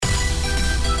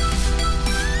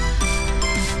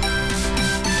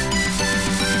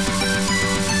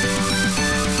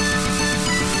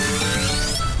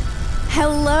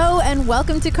everyone.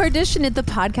 Welcome to Kardashian, the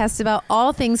podcast about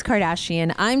all things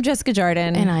Kardashian. I'm Jessica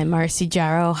Jardin. And I'm Marcy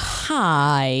Jarrow.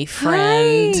 Hi,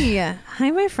 friend.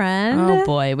 Hi, my friend. Oh,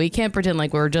 boy. We can't pretend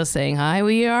like we were just saying hi. I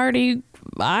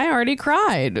already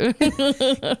cried.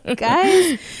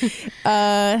 Guys,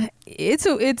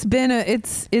 it's been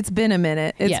a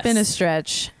minute. It's Yes. been a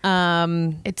stretch.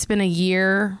 It's been a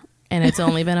year, and it's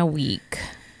only been a week.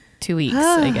 2 weeks,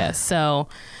 I guess. So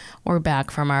we're back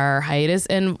from our hiatus.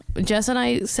 And Jess and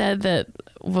I said that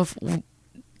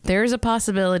there's a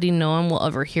possibility no one will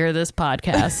ever hear this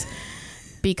podcast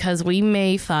because we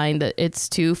may find that it's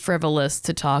too frivolous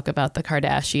to talk about the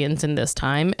Kardashians in this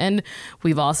time. And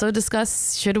we've also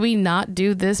discussed, should we not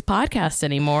do this podcast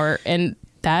anymore? And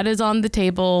that is on the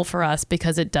table for us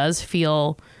because it does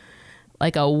feel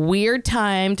like a weird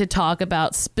time to talk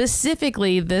about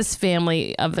specifically this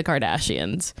family of the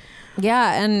Kardashians.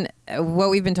 Yeah, and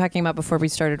what we've been talking about before we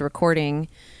started recording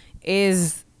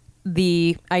is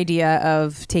the idea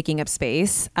of taking up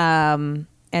space, and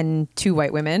two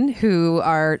white women who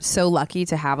are so lucky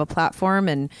to have a platform,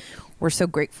 and we're so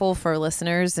grateful for our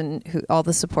listeners and all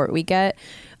the support we get.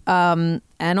 And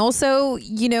also,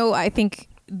 I think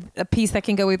a piece that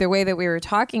can go either way that we were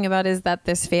talking about is that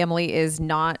this family is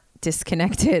not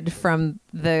disconnected from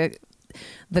the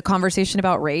conversation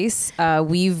about race.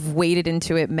 We've waded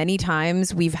into it many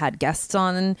times. We've had guests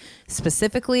on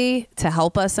specifically to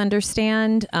help us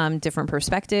understand different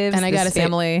perspectives. And I gotta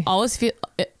say, always feel.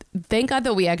 Thank God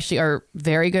that we actually are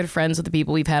very good friends with the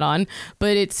people we've had on,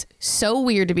 but it's so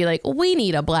weird to be like, we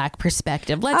need a black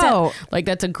perspective.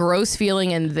 That's a gross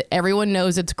feeling, and everyone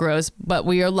knows it's gross, but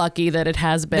we are lucky that it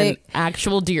has been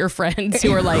actual dear friends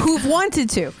who are like who've wanted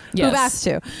to, yes. who've asked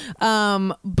to.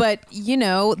 But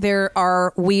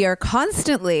we are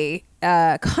constantly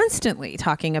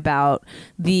talking about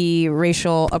the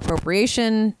racial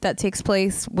appropriation that takes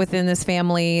place within this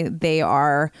family. They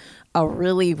are a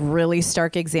really, really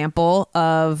stark example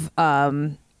of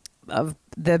the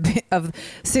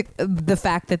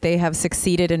fact that they have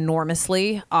succeeded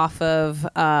enormously off of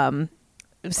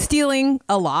stealing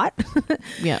a lot.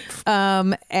 Yeah.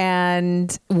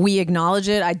 And we acknowledge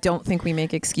it. I don't think we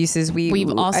make excuses.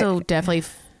 We've also definitely,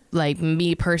 like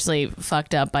me personally,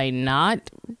 fucked up by not,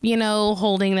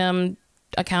 holding them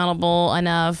accountable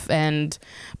enough and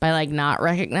by like not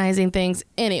recognizing things.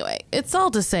 Anyway, it's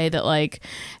all to say that like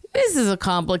this is a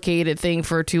complicated thing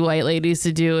for two white ladies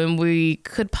to do, and we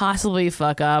could possibly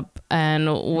fuck up,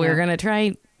 and we're gonna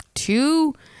try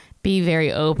to be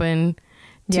very open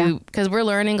to, because we're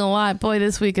learning a lot. Boy,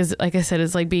 this week is, like I said,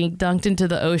 it's like being dunked into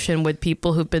the ocean with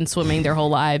people who've been swimming their whole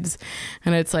lives,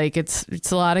 and it's like it's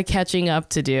a lot of catching up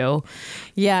to do.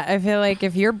 Yeah, I feel like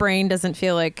if your brain doesn't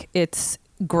feel like it's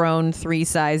grown 3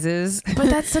 sizes. But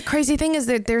that's the crazy thing, is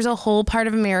that there's a whole part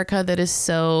of America that is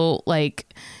so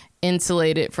like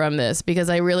insulated from this, because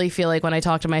I really feel like when I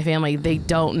talk to my family, they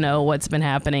don't know what's been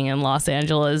happening in Los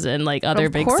Angeles and like other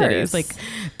big cities. Like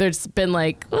there's been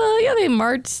like, well, yeah, they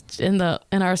marched in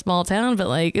our small town, but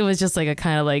like it was just like a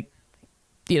kind of like,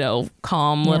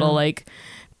 calm little like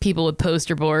people with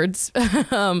poster boards.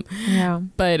 But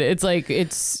it's like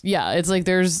there's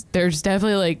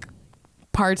definitely like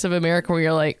parts of America where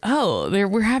you're like, oh,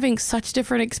 we're having such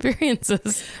different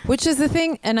experiences. Which is the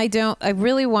thing. And I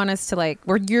really want us to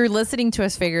you're listening to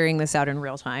us figuring this out in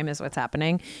real time is what's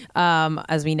happening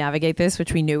as we navigate this,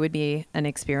 which we knew would be an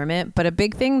experiment. But a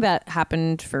big thing that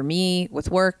happened for me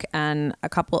with work and a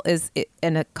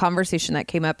conversation that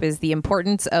came up is the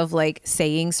importance of like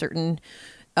saying certain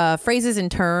phrases and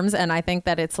terms. And I think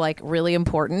that it's like really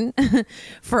important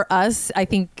for us. I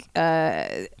think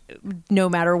no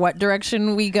matter what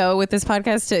direction we go with this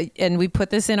podcast, and we put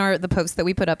this in the post that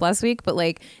we put up last week, but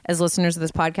like as listeners of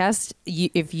this podcast,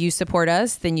 if you support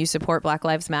us, then you support Black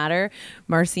Lives Matter.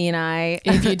 Marcy and I.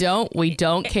 If you don't, we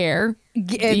don't care.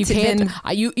 You can't.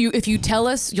 If you tell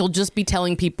us, you'll just be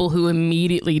telling people who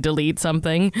immediately delete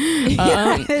something.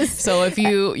 So if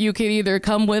you can either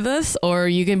come with us or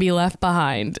you can be left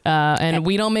behind. And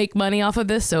we don't make money off of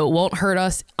this, so it won't hurt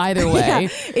us either way. Yeah,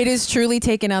 it is truly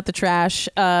taking out the trash,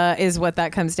 is what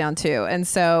that comes down to. And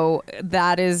so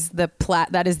that is the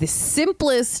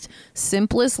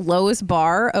simplest, lowest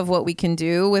bar of what we can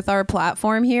do with our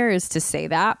platform here is to say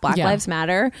that Black Lives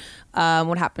Matter.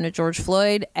 What happened to George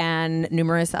Floyd and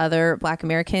numerous other Black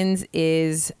Americans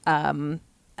is a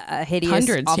hideous,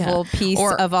 awful piece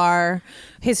of our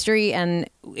history. And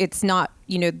it's not,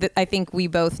 I think we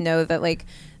both know that like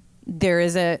there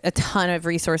is a ton of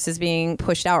resources being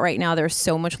pushed out right now. There's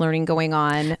so much learning going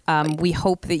on. We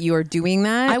hope that you are doing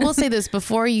that. I will say this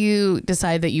before you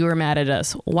decide that you are mad at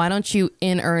us. Why don't you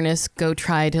in earnest go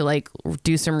try to like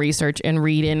do some research and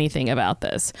read anything about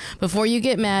this before you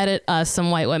get mad at us,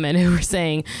 some white women who are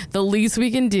saying the least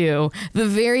we can do, the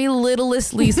very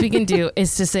littlest least we can do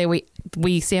is to say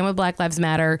we stand with Black Lives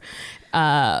Matter.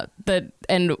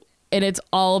 And it's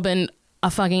all been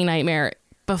a fucking nightmare.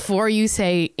 Before you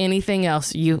say anything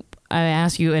else, I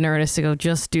ask you in earnest to go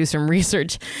just do some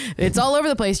research. It's all over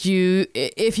the place.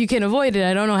 If you can avoid it,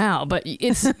 I don't know how, but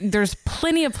there's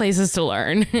plenty of places to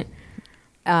learn.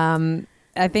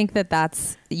 I think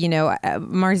that's,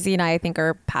 Marcy and I think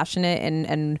are passionate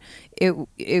and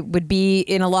it would be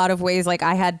in a lot of ways, like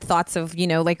I had thoughts of,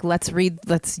 like, let's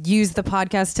use the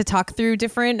podcast to talk through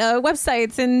different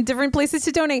websites and different places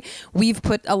to donate. We've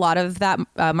put a lot of that.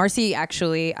 Marcy,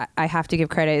 actually, I have to give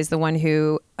credit, is the one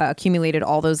who accumulated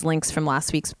all those links from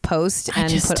last week's post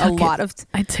and put a lot of.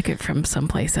 I took it from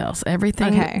someplace else.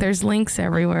 Everything. Okay. There's links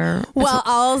everywhere. Well,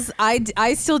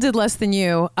 I still did less than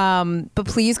you. But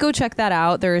please go check that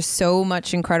out. There's so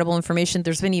much incredible information.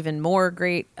 There's been even more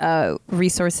great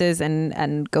resources and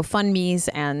GoFundMe's,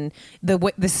 and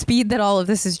the speed that all of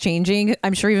this is changing.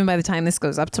 I'm sure even by the time this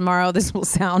goes up tomorrow, this will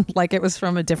sound like it was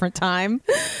from a different time.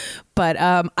 But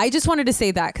I just wanted to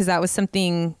say that because that was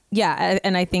something,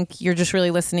 and I think you're just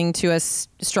really listening to us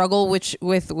struggle with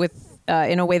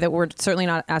in a way that we're certainly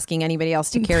not asking anybody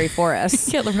else to carry for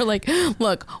us. Yeah, we're like,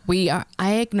 look,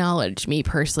 I acknowledge, me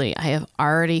personally, I have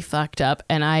already fucked up,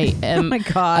 and I am. Oh my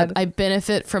God. I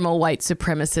benefit from a white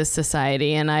supremacist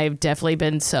society, and I've definitely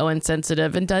been so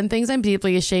insensitive and done things I'm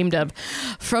deeply ashamed of.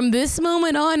 From this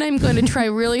moment on, I'm going to try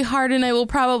really hard, and I will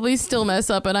probably still mess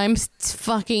up, and I'm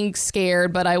fucking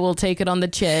scared, but I will take it on the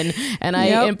chin, and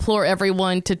I implore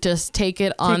everyone to just take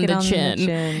it on the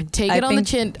chin. Take it on the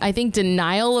chin. I think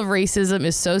denial of racism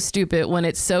is so stupid when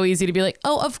it's so easy to be like,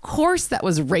 oh, of course that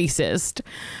was racist.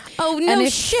 Oh, no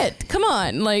shit. Come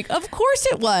on. Like, of course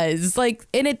it was. Like,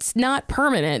 and it's not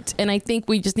permanent. And I think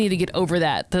we just need to get over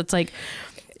that. That's like,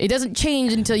 it doesn't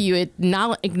change until you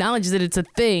acknowledge that it's a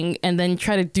thing and then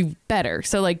try to do better.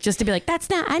 So like, just to be like,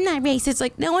 I'm not racist.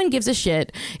 Like, no one gives a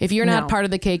shit if you're not part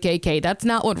of the KKK. That's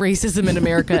not what racism in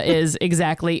America is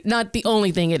exactly. Not the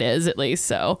only thing it is, at least.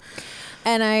 So.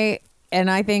 And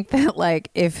I think that, like,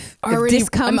 if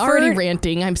discomfort... I'm already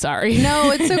ranting. I'm sorry.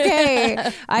 No, it's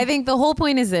okay. I think the whole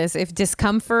point is this. If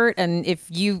discomfort, and if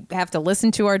you have to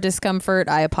listen to our discomfort,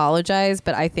 I apologize.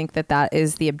 But I think that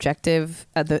is the objective.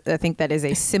 I think that is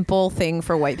a simple thing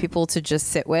for white people to just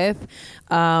sit with.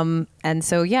 And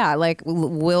so,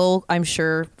 we'll, I'm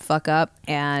sure, fuck up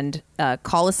and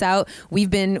call us out.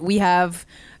 We have...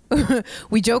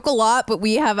 we joke a lot, but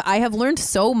I have learned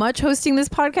so much hosting this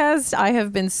podcast. I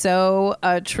have been so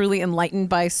truly enlightened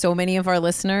by so many of our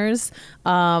listeners,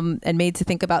 and made to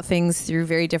think about things through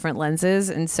very different lenses.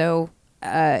 And so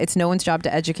it's no one's job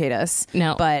to educate us.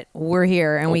 No. But we're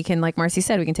here, and we can, like Marcy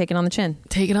said, we can take it on the chin.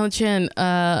 Take it on the chin,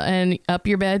 and up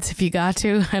your beds if you got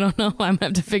to. I don't know. I'm going to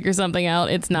have to figure something out.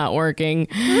 It's not working.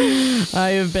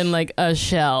 I have been like a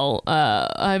shell.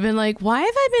 I've been like, why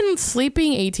have I been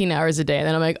sleeping 18 hours a day? And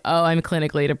then I'm like, oh, I'm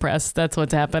clinically depressed. That's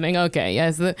what's happening. Okay.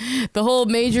 Yes. The whole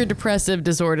major depressive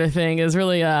disorder thing is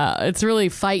really, it's really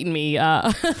fighting me.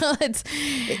 This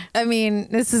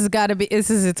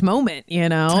is its moment,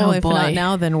 Oh, if boy. not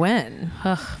now, then when?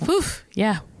 Woof.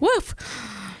 Yeah. Woof.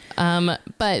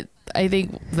 But I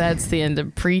think that's the end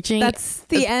of preaching. That's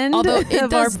the end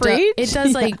of our preach. It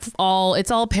does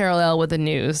it's all parallel with the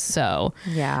news. So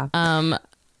yeah.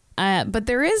 But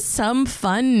there is some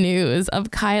fun news of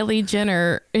Kylie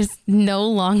Jenner is no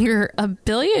longer a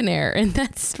billionaire, and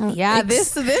that's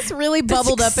this really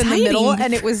bubbled up in the middle,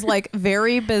 and it was like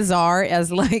very bizarre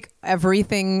as like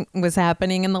everything was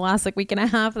happening in the last like week and a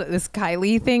half. This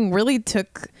Kylie thing really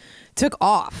took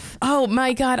off. Oh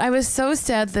my God. I was so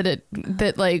sad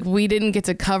that like we didn't get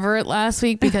to cover it last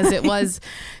week because it was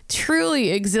truly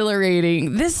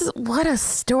exhilarating. What a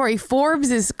story.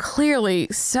 Forbes is clearly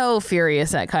so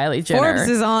furious at Kylie Jenner. Forbes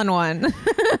is on one.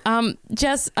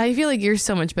 Jess, I feel like you're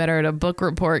so much better at a book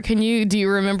report. Do you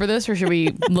remember this, or should we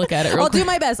look at it real quick?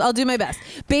 I'll do my best.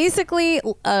 Basically,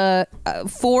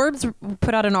 Forbes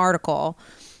put out an article,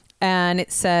 and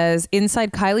it says,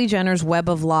 inside Kylie Jenner's web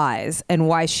of lies and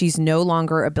why she's no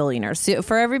longer a billionaire. So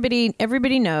for everybody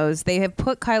knows, they have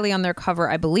put Kylie on their cover,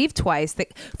 I believe twice.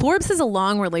 Forbes has a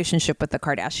long relationship with the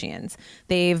Kardashians.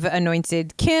 They've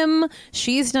anointed Kim.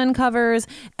 She's done covers.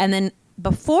 And then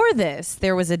before this,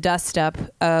 there was a dust up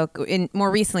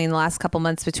more recently in the last couple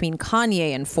months between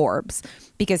Kanye and Forbes,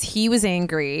 because he was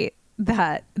angry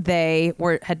that they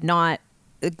had not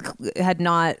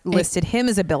listed him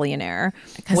as a billionaire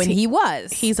when he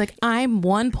was. He's like, I'm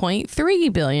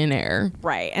 1.3 billionaire.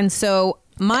 Right. And so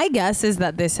my guess is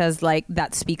that this has like,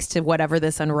 that speaks to whatever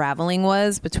this unraveling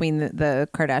was between the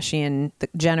Kardashian, the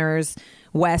Jenners,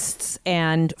 Wests,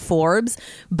 and Forbes.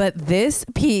 But this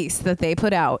piece that they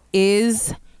put out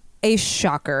is a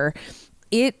shocker.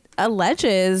 It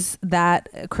alleges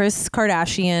that Kris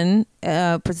Kardashian,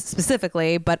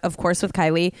 specifically, but of course with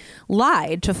Kylie,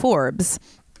 lied to Forbes,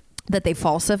 that they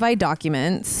falsified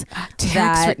documents,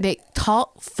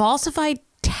 falsified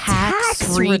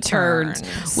tax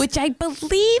returns, which I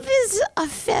believe is a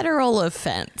federal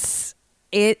offense.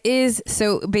 It is.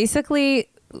 So basically,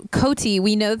 Coty,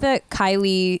 we know that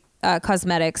Kylie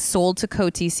Cosmetics sold to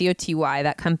Coty, Coty,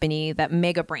 that company, that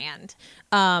mega brand.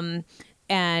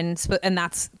 And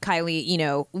that's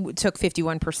Kylie, took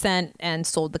 51% and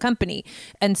sold the company.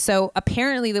 And so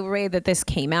apparently the way that this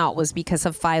came out was because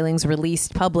of filings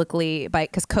released publicly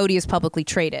because Coty is publicly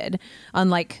traded,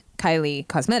 unlike Kylie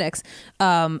Cosmetics,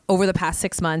 over the past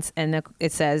 6 months. And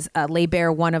it says, lay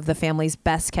bare one of the family's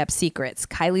best kept secrets.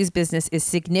 Kylie's business is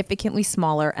significantly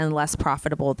smaller and less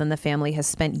profitable than the family has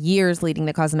spent years leading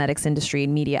the cosmetics industry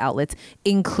and media outlets,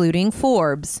 including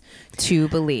Forbes, to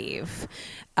believe.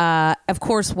 Of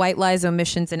course, white lies,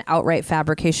 omissions, and outright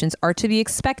fabrications are to be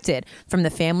expected from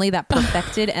the family that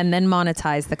perfected and then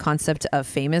monetized the concept of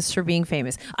famous for being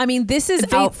famous. I mean, this is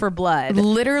out for blood.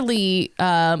 Literally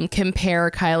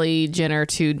compare Kylie Jenner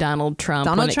to Donald Trump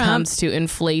it comes to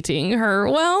inflating her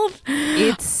wealth.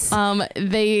 It's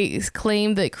they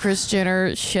claim that Kris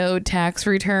Jenner showed tax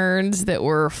returns that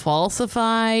were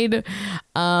falsified.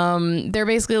 They're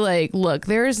basically like, look,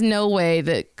 there's no way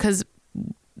that, because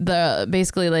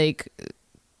basically like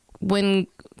when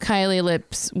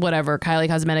Kylie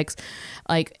Cosmetics,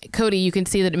 like Coty, you can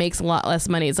see that it makes a lot less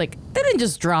money. It's like they didn't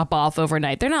just drop off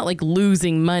overnight. They're not like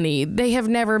losing money. They have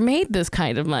never made this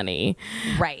kind of money.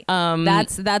 Right.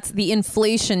 That's the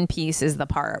inflation piece is the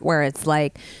part where it's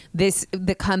like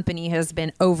the company has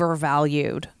been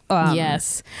overvalued.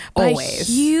 Yes, by always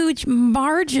huge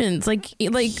margins, like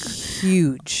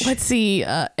huge. Let's see,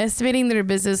 estimating their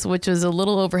business, which was a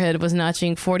little overhead, was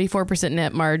notching 44%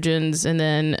 net margins, and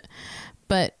then,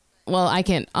 I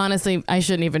can't honestly. I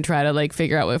shouldn't even try to like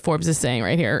figure out what Forbes is saying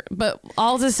right here. But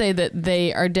I'll just say that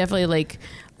they are definitely like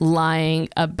lying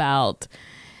about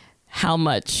how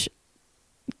much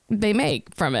they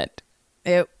make from it.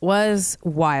 It was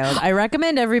wild. I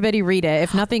recommend everybody read it,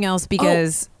 if nothing else,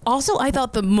 because... Also, I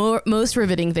thought the most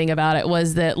riveting thing about it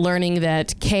was that learning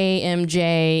that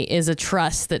KMJ is a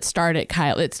trust that started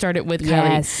Kylie. It started with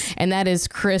Kylie. And that is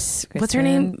what's her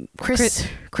name?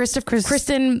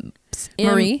 Kristen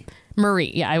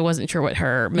Marie. Yeah, I wasn't sure what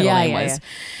her middle name was. Yeah.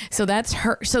 So that's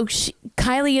her. So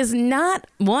Kylie is not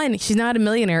she's not a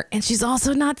millionaire, and she's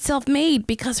also not self-made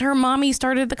because her mommy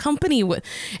started the company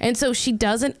and so she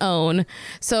doesn't own.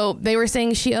 So they were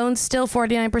saying she owns still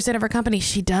 49% of her company.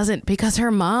 She doesn't, because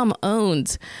her mom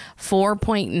owns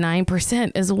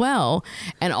 4.9% as well,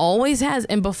 and always has.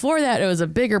 And before that, it was a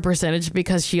bigger percentage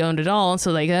because she owned it all.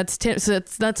 So like that's 10. So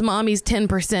that's mommy's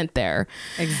 10% there.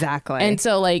 Exactly. And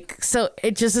so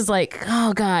it just is like,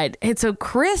 oh God. And so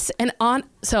Kris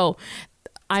so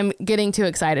I'm getting too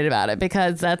excited about it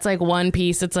because that's like one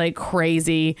piece. It's like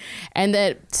crazy. And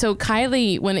so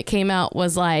Kylie, when it came out,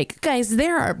 was like, guys,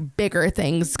 there are bigger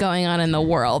things going on in the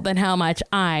world than how much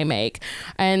I make.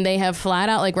 And they have flat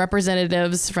out like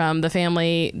representatives from the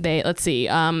family. The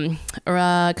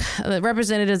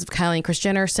representatives of Kylie and Kris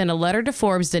Jenner sent a letter to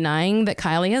Forbes denying that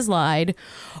Kylie has lied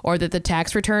or that the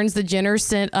tax returns the Jenners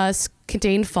sent us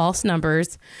contained false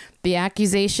numbers. The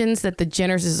accusations that the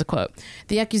Jenners, this is a quote,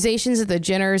 the accusations that the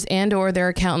Jenners and or their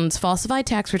accountants falsified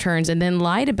tax returns and then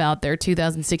lied about their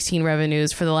 2016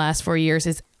 revenues for the last 4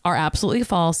 years are absolutely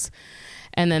false.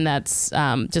 And then that's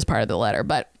just part of the letter.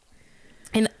 But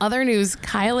in other news,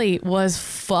 Kylie was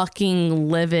fucking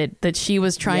livid that she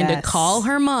was trying to call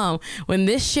her mom when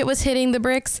this shit was hitting the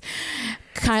bricks.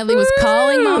 Kylie was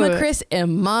calling Mama Kris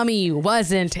and Mommy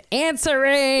wasn't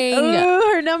answering. Ooh,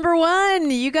 her number one.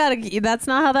 That's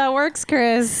not how that works,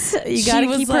 Kris. You gotta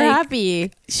keep her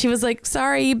happy. She was like,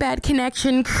 sorry, bad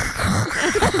connection.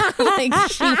 Like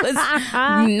she was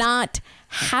not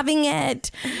having it.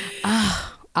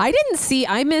 I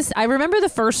remember the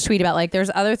first tweet about like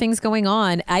there's other things going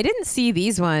on. I didn't see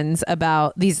these ones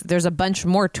about these. There's a bunch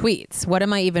more tweets. What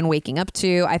am I even waking up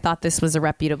to? I thought this was a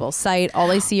reputable site.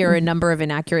 All I see are a number of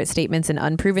inaccurate statements and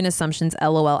unproven assumptions.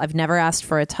 LOL. I've never asked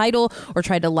for a title or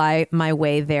tried to lie my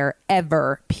way there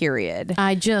ever, period.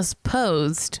 I just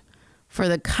posed for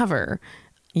the cover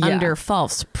under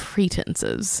false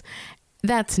pretenses.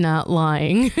 That's not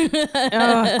lying.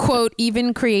 Quote,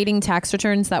 even creating tax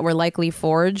returns that were likely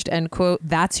forged, and quote,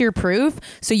 that's your proof.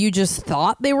 So you just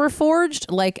thought they were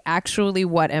forged? Like, actually,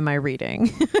 what am I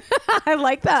reading? I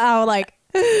like that. How like,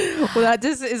 well, that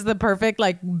just is the perfect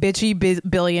like bitchy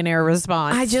billionaire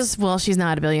response. She's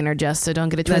not a billionaire, Jess, so don't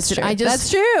get it twisted. That's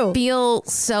true. Feel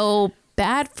so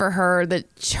bad for her that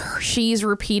she's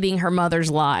repeating her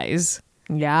mother's lies.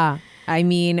 Yeah. I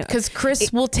mean, because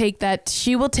Chris will take that.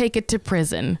 She will take it to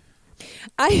prison.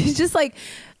 I just like,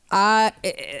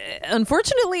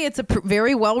 unfortunately, it's a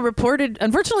very well reported.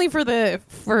 Unfortunately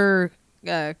for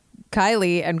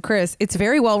Kylie and Chris, it's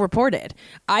very well reported.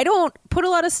 I don't put a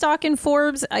lot of stock in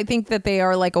Forbes. I think that they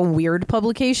are like a weird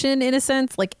publication in a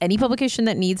sense, like any publication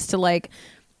that needs to like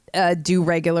do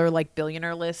regular like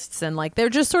billionaire lists, and like they're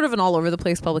just sort of an all over the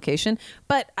place publication.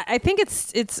 But I think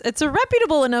it's a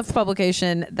reputable enough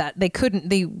publication that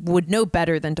they would know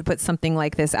better than to put something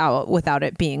like this out without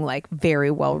it being like very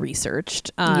well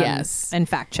researched, yes, and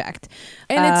fact checked.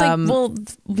 And it's like, well,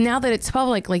 now that it's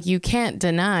public, like you can't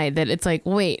deny that it's like,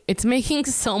 wait, it's making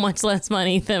so much less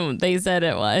money than they said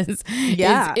it was.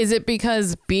 Yeah, is it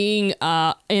because being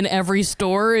in every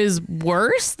store is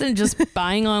worse than just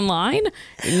buying online?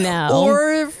 No.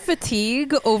 Or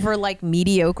fatigue over like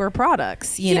mediocre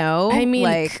products, you know? I mean,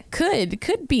 like could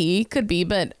be,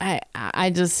 but I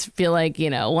just feel like,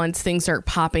 you know, once things start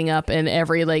popping up in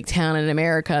every like town in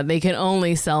America, they can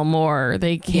only sell more.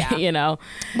 They can't, you know.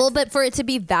 Well, but for it to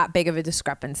be that big of a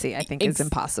discrepancy, I think is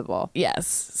impossible. Yes.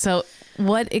 So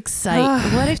what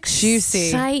excitement.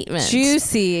 Juicy.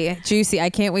 I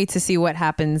can't wait to see what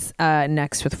happens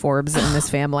next with Forbes and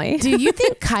this family. Do you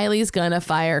think Kylie's gonna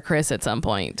fire Chris at some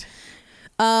point?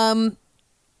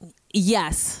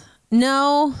 Yes.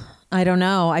 No, I don't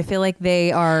know. I feel like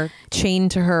they are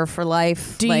chained to her for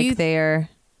life.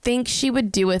 Think she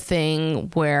would do a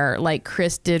thing where like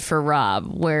Chris did for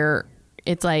Rob, where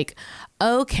it's like,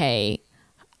 okay,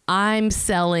 I'm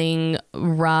selling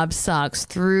Rob socks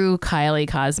through Kylie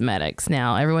Cosmetics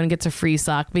now. Everyone gets a free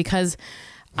sock because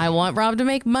I want Rob to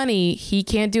make money. He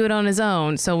can't do it on his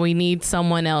own. So we need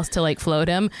someone else to like float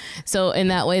him. So in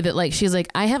that way that like, she's like,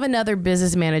 I have another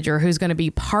business manager who's going to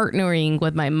be partnering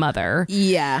with my mother.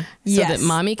 Yeah. So that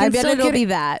mommy can I bet it'll be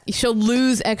that. She'll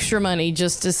lose extra money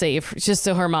just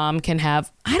so her mom can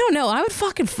have, I don't know. I would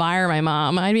fucking fire my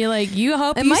mom. I'd be like, I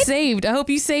hope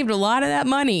you saved a lot of that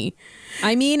money.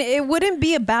 I mean, it wouldn't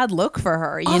be a bad look for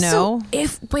her, you also, know?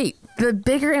 The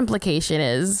bigger implication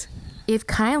is, if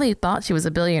Kylie thought she was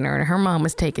a billionaire and her mom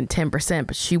was taking 10%,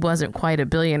 but she wasn't quite a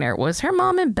billionaire, was her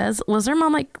mom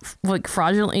like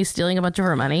fraudulently stealing a bunch of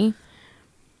her money?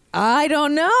 I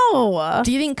don't know.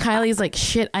 Do you think Kylie's like,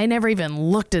 shit, I never even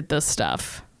looked at this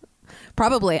stuff?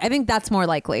 Probably. I think that's more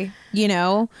likely, you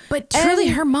know? But truly,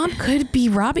 her mom could be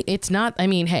robbing. It's not, I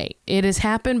mean, hey, it has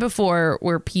happened before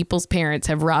where people's parents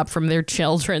have robbed from their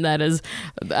children.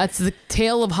 That's the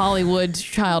tale of Hollywood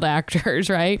child actors,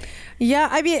 right? Yeah,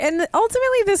 I mean, and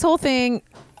ultimately this whole thing,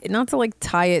 not to like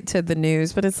tie it to the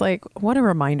news, but it's like, what a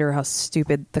reminder how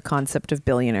stupid the concept of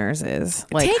billionaires is.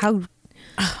 Like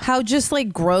how just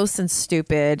like gross and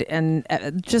stupid, and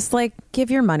just like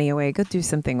give your money away, go do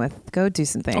something, or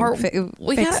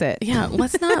fix it. Yeah,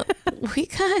 we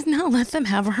gotta not let them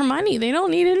have our money. They don't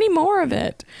need any more of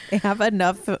it. They have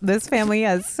enough. This family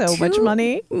has so much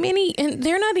money. And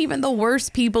they're not even the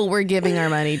worst people we're giving our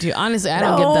money to. Honestly, I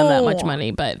don't give them that much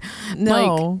money, but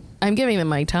like, I'm giving them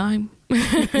my time.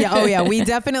 Yeah. Oh yeah. We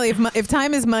definitely, if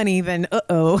time is money, then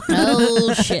oh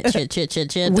shit.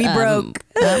 We broke.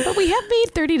 But we have made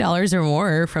 $30 or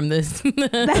more from this.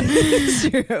 That is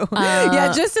true.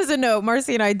 Yeah. Just as a note,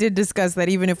 Marcy and I did discuss that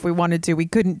even if we wanted to, we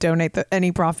couldn't donate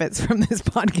any profits from this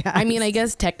podcast. I mean, I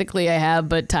guess technically I have,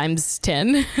 but times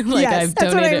 10. Like yes, I've donated,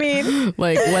 that's what I mean.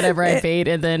 Like whatever I paid,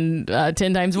 and then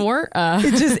 10 times more.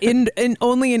 It's just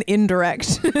only an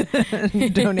indirect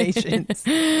donations.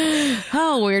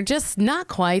 Oh, we're just not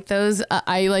quite those.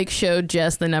 I like showed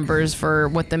Jess the numbers for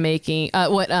what the making,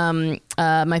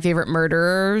 My Favorite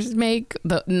Murderers make,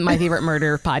 My Favorite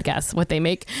Murder podcast, what they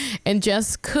make, and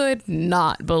Jess could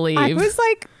not believe. I was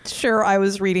like, sure, I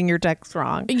was reading your text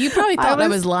wrong. You probably thought I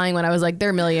was lying when I was like,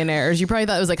 they're millionaires. You probably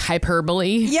thought it was like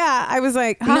hyperbole. Yeah, I was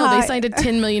like, no, they signed a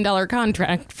 $10 million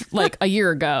contract like a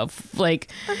year ago.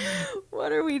 Like,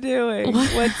 what are we doing?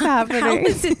 What's happening? How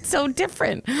is it so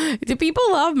different? Do people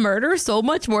love murder so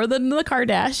much more than the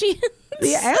Kardashians?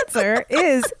 The answer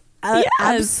is yes.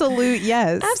 Absolute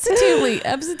yes.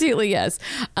 Absolutely yes.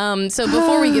 So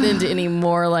before we get into any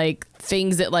more like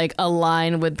things that like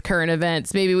align with current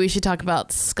events. Maybe we should talk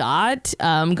about Scott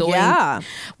going. Yeah.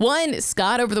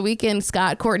 Scott over the weekend,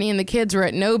 Scott, Courtney, and the kids were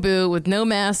at Nobu with no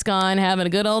mask on, having a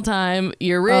good old time.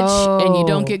 You're rich and you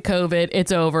don't get COVID.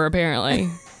 It's over, apparently.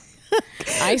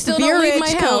 I still don't leave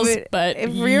my house, but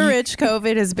if you're rich,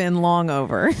 COVID has been long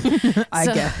over. I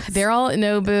guess they're all at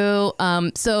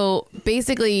Nobu. So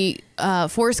basically,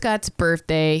 for Scott's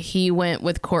birthday, he went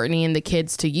with Courtney and the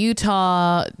kids to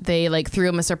Utah. They like threw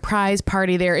him a surprise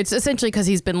party there. It's essentially because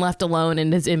he's been left alone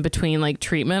and is in between like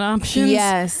treatment options.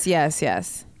 Yes.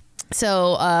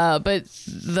 So, but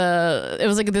it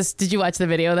was like this. Did you watch the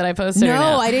video that I posted?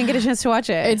 No, I didn't get a chance to watch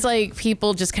it. It's like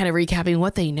people just kind of recapping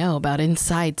what they know about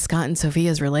inside Scott and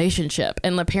Sophia's relationship.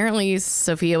 And apparently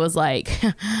Sophia was like,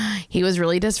 he was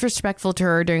really disrespectful to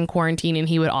her during quarantine and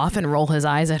he would often roll his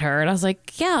eyes at her. And I was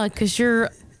like, yeah, because you're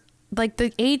like,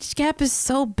 the age gap is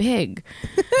so big.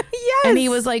 Yes. And he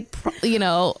was like, and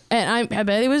I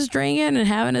bet he was drinking and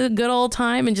having a good old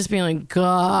time and just being like,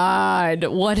 God,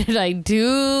 what did I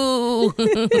do?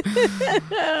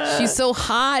 She's so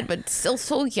hot, but still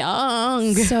so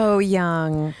young. So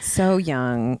young.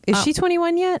 Is she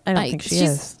 21 yet? I don't think she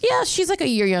is. Yeah, she's like a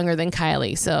year younger than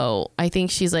Kylie. So I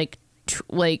think she's like, she's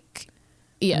like,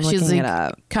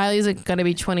 Kylie's like going to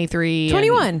be 23.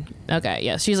 21. Okay.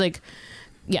 Yeah. She's like,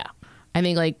 yeah. I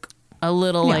think like a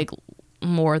little like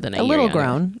more than a year little younger.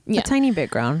 grown, a tiny bit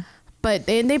grown. But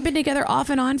they've been together off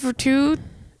and on for two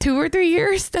or 3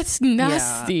 years. That's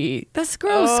nasty. Yeah. That's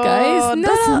gross, guys. No,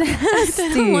 that's nasty.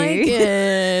 I don't like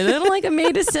it. I don't like a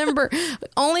May December.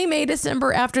 Only May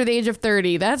December after the age of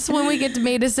 30. That's when we get to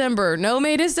May December. No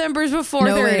May Decembers before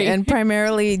 30. And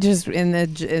primarily just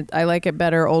I like it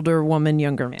better older woman,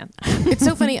 younger man. It's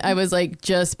so funny. I was like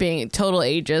just being total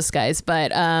ageist, guys,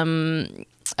 but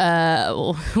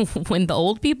when the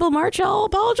old people march, I'll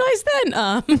apologize then.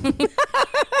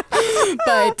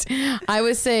 But I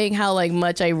was saying how like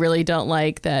much I really don't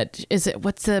like that.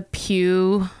 What's the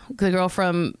Pugh, the girl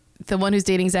from the one who's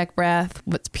dating Zach Braff?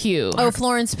 What's Pugh? Oh,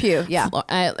 Florence Pugh. Yeah.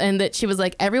 And that she was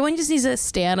like, everyone just needs to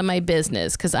stay out of my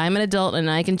business because I'm an adult and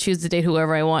I can choose to date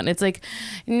whoever I want. And it's like,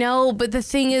 no, but the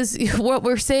thing is, what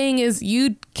we're saying is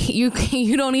you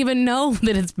don't even know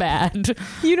that it's bad.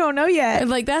 You don't know yet. And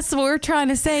like, that's what we're trying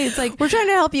to say. It's like, we're trying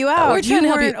to help you out. We're trying to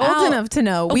help you out. Old enough to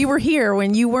know. We were here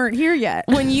when you weren't here yet.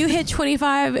 When you hit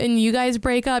 25 and you guys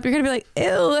break up, you're going to be like, ew,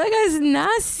 that guy's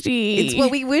nasty. It's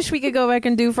what we wish we could go back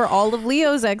and do for all of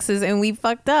Leo's exes, and we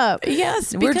fucked up.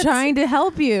 Yes. We're trying to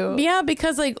help you. Yeah,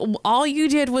 because like all you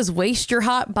did was waste your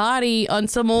hot body on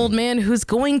some old man who's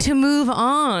going to move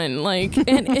on. Like,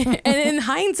 and in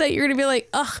hindsight, you're going to be like,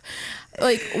 ugh.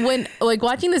 Like when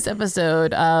watching this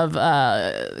episode of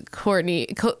Courtney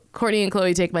and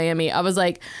Khloe Take Miami, I was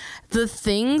like, the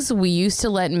things we used to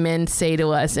let men say to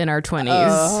us in our 20s.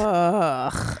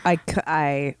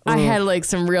 I had like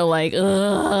some real like,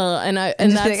 and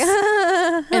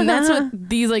that's what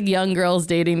these like young girls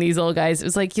dating these old guys. It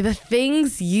was like the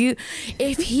things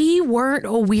if he weren't a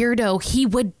weirdo, he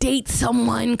would date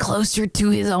someone closer to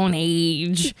his own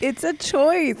age. It's a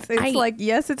choice. It's like,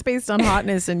 yes, it's based on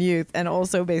hotness and youth, and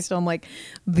also based on like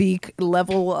the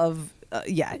level of.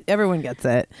 Everyone gets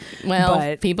it. Well,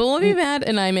 but people will be mad,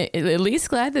 and I'm at least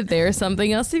glad that there's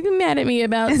something else to be mad at me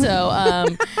about. So,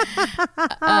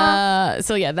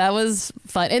 so yeah, that was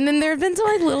fun. And then there have been some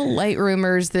like little light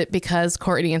rumors that because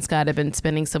Courtney and Scott have been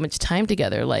spending so much time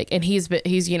together, like, and he's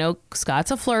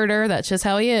Scott's a flirter. That's just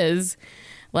how he is.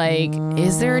 Like,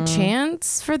 is there a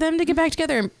chance for them to get back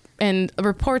together? And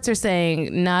reports are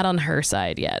saying not on her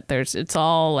side yet. It's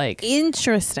all like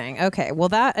interesting. Okay, well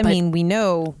I mean, we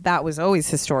know that was always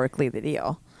historically the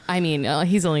deal. I mean,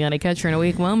 he's only gonna catch her in a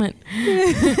weak moment.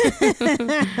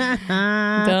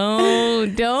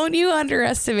 Don't you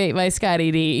underestimate my Scotty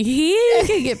D. He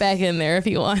can get back in there if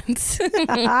he wants.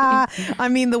 I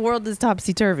mean, the world is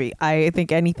topsy turvy. I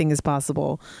think anything is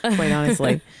possible. Quite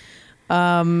honestly.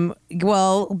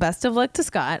 Well, best of luck to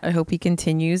Scott. I hope he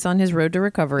continues on his road to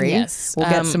recovery. Yes. We'll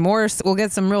get we'll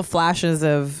get some real flashes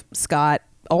of Scott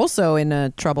also in a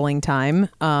troubling time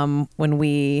when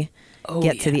we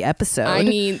get to the episode. I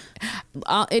mean,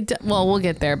 we'll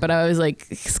get there, but I was like,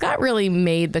 Scott really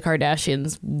made the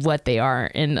Kardashians what they are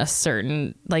in a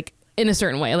certain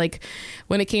way. Like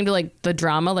when it came to like the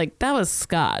drama, like that was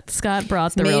Scott. Scott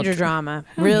brought the major drama.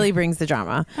 Really brings the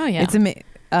drama. Oh yeah. It's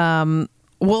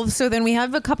well, so then we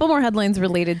have a couple more headlines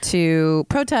related to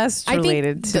protests,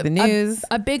 related to the news.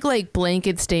 A big like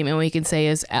blanket statement we can say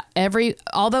is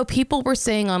although people were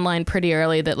saying online pretty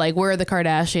early that like, where are the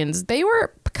Kardashians? They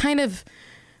were kind of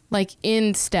like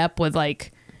in step with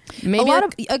like Maybe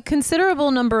a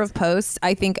considerable number of posts.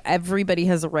 I think everybody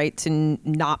has a right to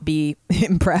not be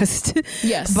impressed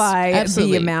Yes, by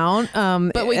absolutely. the amount.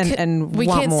 But we want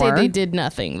can't more. say they did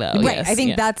nothing though. Right. Yes, I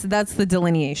think yeah. that's the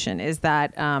delineation is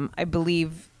that I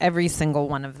believe every single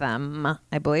one of them.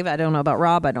 I believe. I don't know about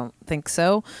Rob. I don't think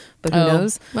so. But who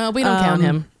knows? Well, we don't count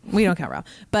him. We don't count Rob.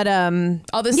 But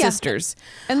All the sisters.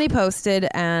 and they posted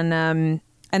and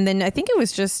then I think it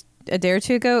was just a day or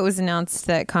two ago it was announced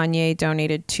that Kanye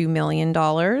donated $2 million.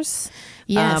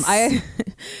 Yes.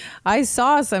 I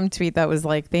saw some tweet that was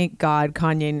like, thank God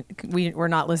Kanye, we're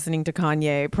not listening to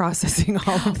Kanye processing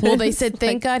all of this. Well, they said,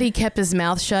 thank God he kept his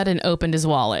mouth shut and opened his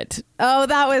wallet. Oh,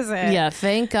 that was it. Yeah,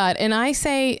 thank God. And I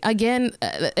say, again,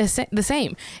 the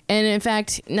same. And in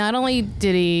fact, not only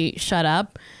did he shut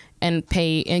up and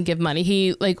pay and give money,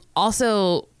 he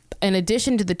also, in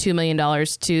addition to the $2 million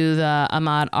to the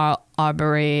Ahmaud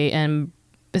Arbery and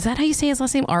is that how you say his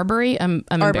last name? Arbery? I'm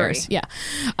embarrassed. Yeah.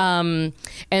 And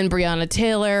Breonna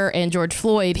Taylor and George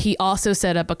Floyd. He also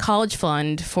set up a college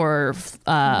fund for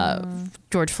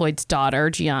George Floyd's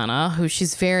daughter, Gianna, who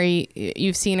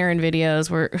you've seen her in videos.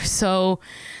 We're so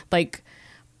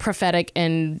prophetic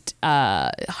and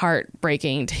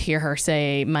heartbreaking to hear her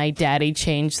say, "My daddy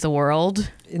changed the world."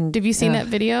 Have you seen that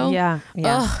video? Yeah.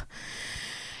 Ugh.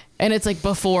 And it's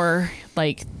before,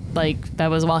 that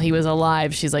was while he was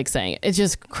alive. She's saying it. It's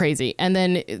just crazy. And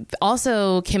then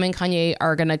also Kim and Kanye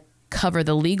are going to cover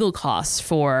the legal costs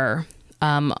for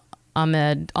Ahmaud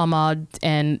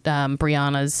and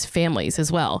Breonna's families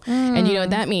as well. And you know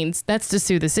what that means? That's to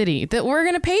sue the city that we're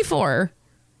going to pay for.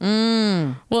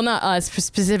 Well, not us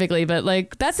specifically, but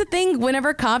that's the thing.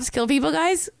 Whenever cops kill people,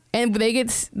 guys, and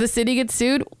the city gets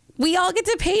sued, we all get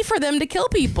to pay for them to kill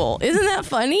people. Isn't that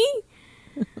funny?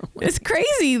 It's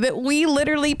crazy that we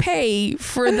literally pay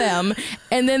for them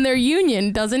and then their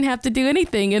union doesn't have to do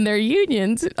anything, and their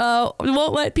unions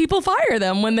won't let people fire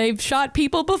them when they've shot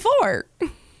people before.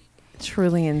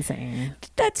 Truly insane.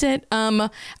 That's it.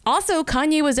 Also,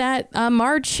 Kanye was at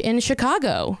March in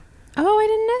Chicago. Oh, I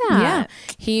didn't know that. Yeah.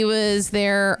 He was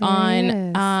there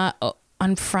on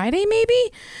Friday,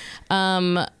 maybe?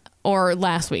 Or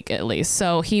last week at least.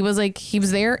 So he was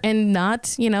there and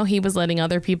not, he was letting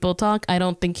other people talk. I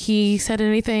don't think he said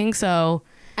anything. So.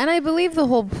 And I believe the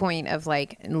whole point of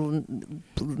let's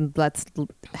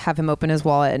have him open his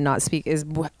wallet and not speak is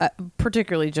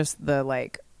particularly just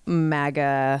the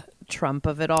MAGA Trump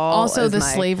of it all. Also, the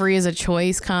slavery is a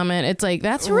choice comment. It's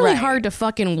that's really hard to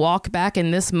fucking walk back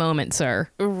in this moment, sir.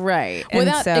 Right.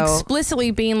 Without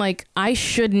explicitly being I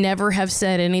should never have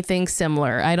said anything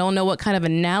similar. I don't know what kind of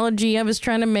analogy I was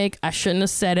trying to make. I shouldn't have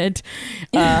said it.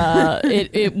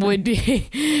 It would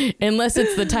be, unless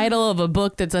it's the title of a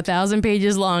book that's 1,000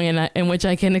 pages long and in which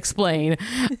I can explain.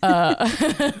 But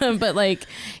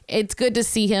it's good to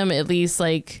see him at least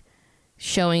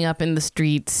showing up in the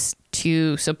streets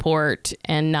to support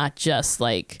and not just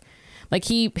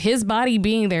his body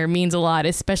being there means a lot,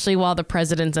 especially while the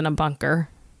president's in a bunker.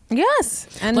 Yes.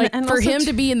 And for him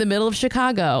to be in the middle of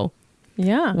Chicago,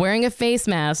 wearing a face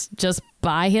mask just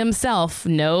by himself,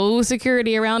 no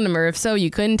security around him, or if so, you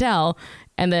couldn't tell.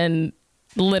 And then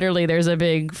literally there's a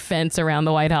big fence around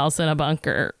the White House and a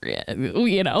bunker,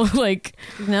 no,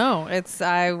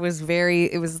 it was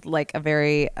a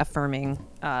very affirming,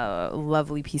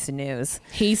 lovely piece of news.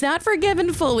 He's not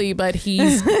forgiven fully, but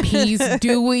he's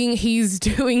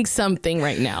doing something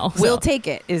right now. So. We'll take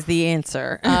it is the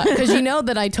answer. Because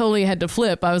that I totally had to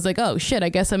flip. I was oh shit, I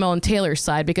guess I'm on Taylor's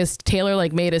side, because Taylor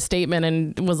made a statement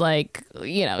and was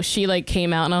she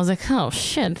came out and I was oh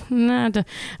shit. And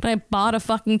I bought a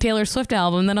fucking Taylor Swift album.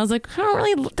 Then I was I don't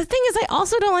really. The thing is, I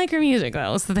also don't like her music. That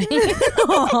was the thing.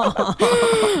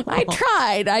 I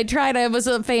tried. I was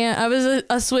a fan. I was a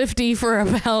Swiftie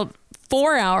for about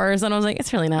 4 hours, and I was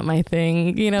it's really not my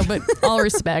thing, but all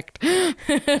respect. You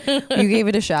gave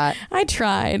it a shot. I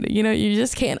tried. You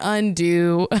just can't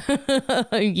undo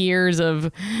years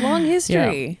of long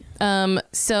history. Yeah.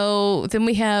 So then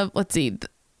we have, let's see,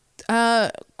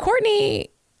 Courtney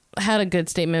had a good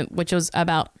statement, which was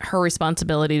about her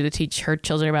responsibility to teach her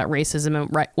children about racism and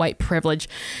white privilege.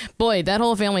 Boy, that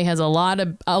whole family has a lot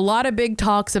of big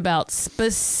talks about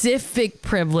specific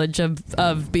privilege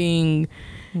of being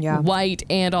white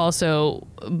and also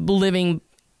living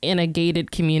in a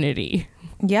gated community.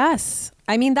 Yes.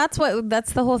 I mean, that's the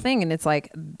whole thing. And it's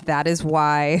that is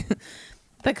why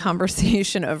the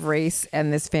conversation of race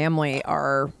and this family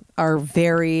are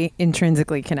very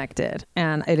intrinsically connected.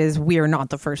 And we are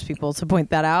not the first people to point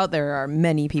that out. There's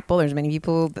many people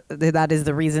that is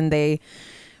the reason they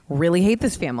really hate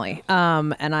this family.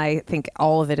 And I think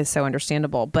all of it is so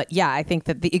understandable. But yeah, I think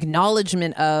that the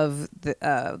acknowledgement of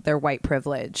their white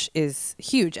privilege is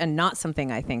huge and not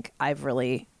something I think I've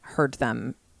really heard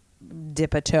them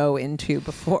dip a toe into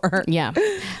before. Yeah.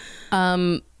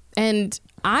 And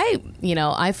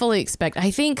I fully expect, I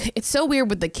think it's so weird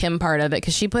with the Kim part of it,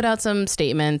 because she put out some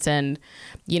statements and,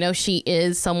 she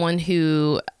is someone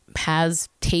who has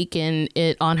taken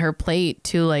it on her plate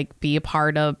to like be a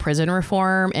part of prison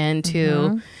reform and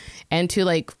to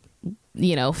like,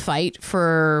 fight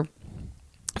for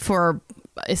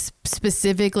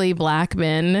specifically Black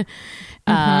men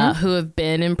who have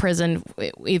been in prison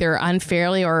either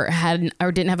unfairly or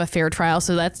didn't have a fair trial.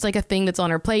 So that's like a thing that's on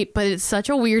her plate. But it's such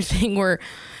a weird thing where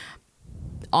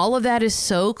all of that is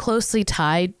so closely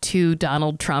tied to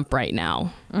Donald Trump right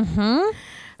now.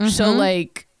 So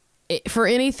like, for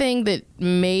anything that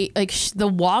may like the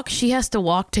walk she has to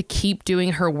walk to keep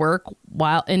doing her work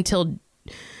until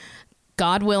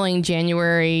God willing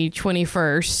January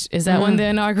 21st, is that when the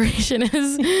inauguration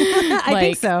is? I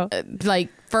think so. Like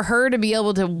for her to be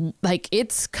able to, like,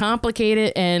 it's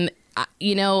complicated, and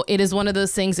it is one of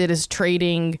those things. It's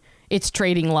trading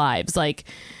lives. Like,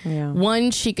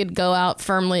 one, she could go out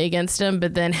firmly against him,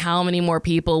 but then how many more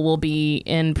people will be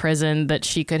in prison that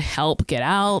she could help get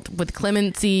out with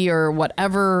clemency or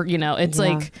whatever? It's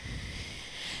like,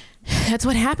 that's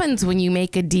what happens when you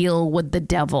make a deal with the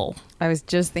devil. I was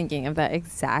just thinking of that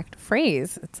exact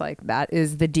phrase. It's like, that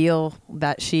is the deal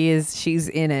that she's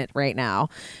in it right now.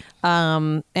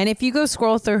 And if you go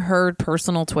scroll through her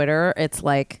personal Twitter, it's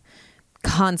like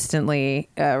constantly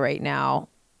right now.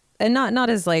 And not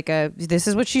as like this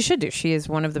is what she should do. She is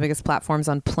one of the biggest platforms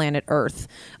on planet Earth.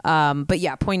 But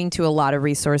yeah, pointing to a lot of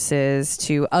resources,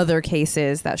 to other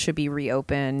cases that should be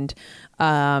reopened,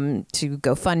 to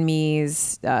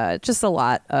GoFundMes, just a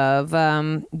lot of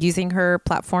using her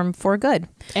platform for good.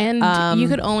 And you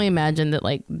could only imagine that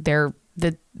like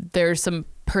there's some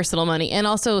personal money, and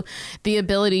also the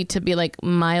ability to be like,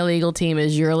 my legal team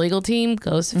is your legal team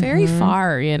goes very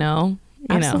far,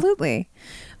 Absolutely.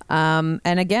 And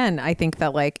again, I think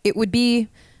that like it would be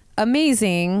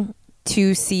amazing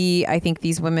to see, I think,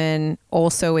 these women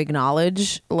also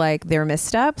acknowledge like their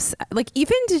missteps. Like,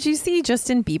 even did you see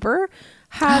Justin Bieber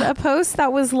had a post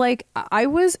that was like, I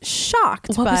was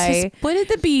shocked what did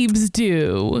the Biebs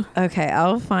do? Okay,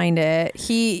 I'll find it.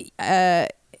 He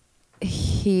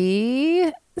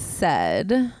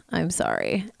said, I'm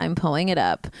sorry, I'm pulling it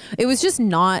up. It was just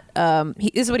not,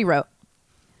 this is what he wrote.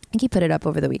 I think he put it up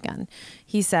over the weekend.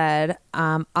 He said,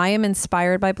 I am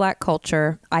inspired by Black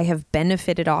culture. I have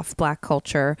benefited off Black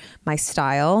culture. My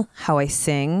style, how I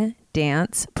sing,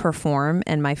 dance, perform,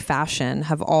 and my fashion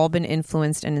have all been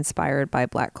influenced and inspired by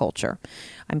Black culture.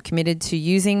 I'm committed to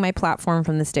using my platform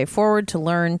from this day forward to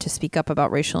learn, to speak up about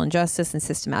racial injustice and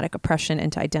systematic oppression,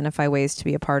 and to identify ways to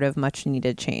be a part of much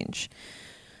needed change.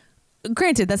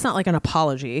 Granted, that's not like an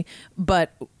apology,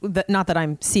 but not that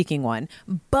I'm seeking one,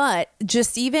 but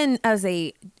just even as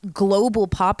a global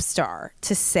pop star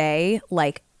to say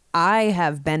like, I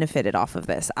have benefited off of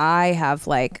this. I have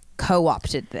like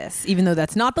co-opted this, even though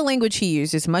that's not the language he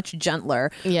used. It's much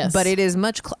gentler, yes, but it is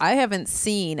much. I haven't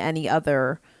seen any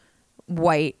other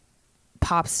white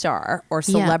pop star or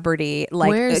celebrity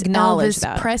like acknowledge Elvis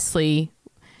that.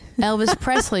 Elvis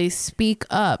Presley, speak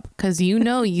up, because you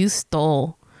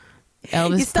stole.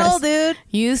 Elvis you stole, dude.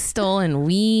 You stole, and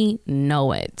we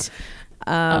know it.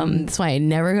 That's why I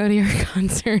never go to your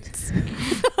concerts.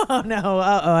 Oh no!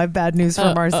 I have bad news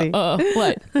for Marcy.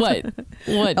 What?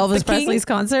 Elvis Presley's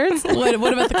concerts? What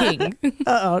about the King?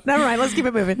 Never mind. Let's keep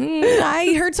it moving.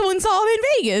 I heard someone saw him in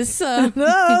Vegas.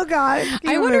 Oh God!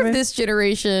 I wonder if this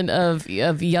generation of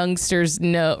youngsters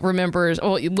remembers.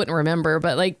 Well, you wouldn't remember,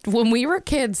 but like when we were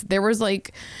kids, there was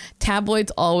like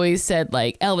tabloids always said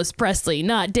like Elvis Presley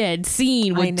not dead,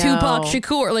 seen with Tupac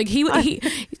Shakur. Like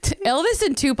Elvis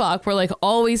and Tupac were like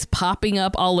always popping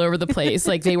up all over the place.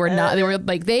 Like they were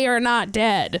like, they are not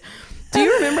dead. Do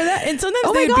you remember that? And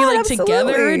sometimes they would be like absolutely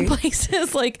together in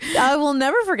places. Like, I will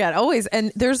never forget. Always.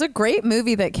 And there's a great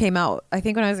movie that came out, I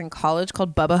think when I was in college,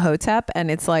 called Bubba Hotep, and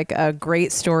it's like a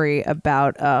great story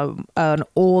about an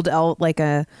old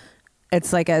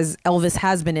it's like as Elvis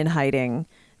has been in hiding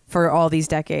for all these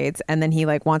decades, and then he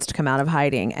like wants to come out of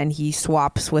hiding, and he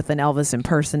swaps with an Elvis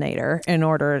impersonator in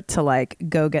order to like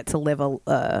go get to live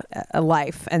a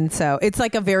life. And so it's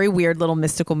like a very weird little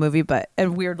mystical movie, but a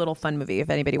weird little fun movie if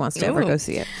anybody wants to ever go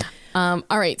see it. All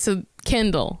right, so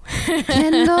Kendall.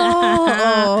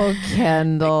 Kendall.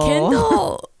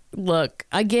 Look,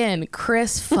 again,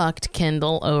 Chris fucked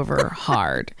Kendall over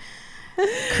hard.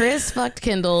 Chris fucked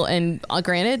Kendall, and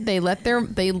granted, they let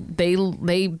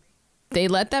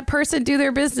that person do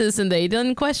their business and they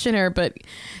didn't question her. But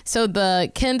so the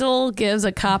Kendall gives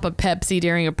a cop a Pepsi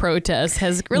during a protest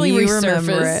has really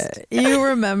resurfaced. You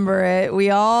remember it. We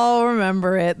all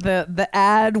remember it. The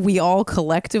ad we all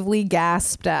collectively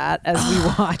gasped at as we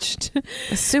watched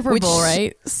Super Bowl,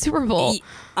 right? Super Bowl.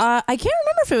 I can't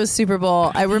remember if it was Super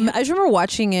Bowl. I just remember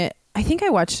watching it. I think I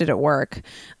watched it at work.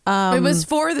 It was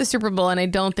for the Super Bowl, and I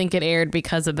don't think it aired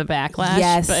because of the backlash.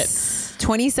 Yes, but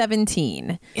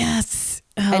 2017. Yes,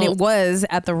 and it was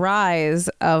at the rise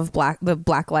of the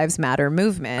Black Lives Matter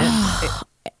movement.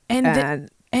 and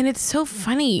it's so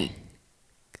funny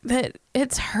that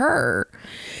it's her.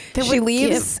 She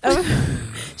leaves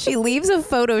a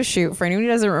photo shoot. For anyone who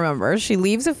doesn't remember, she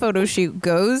leaves a photo shoot,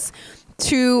 goes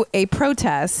to a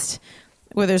protest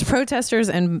where there's protesters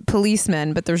and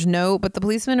policemen, but the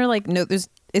policemen are like, no,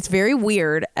 it's very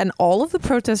weird. And all of the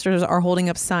protesters are holding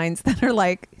up signs that are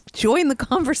like, join the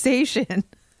conversation.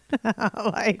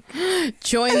 Like,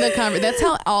 join the conversation. That's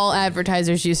how all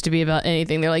advertisers used to be about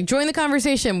anything. They're like, join the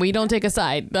conversation. We don't take a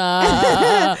side.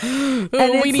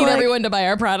 We need everyone to buy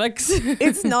our products.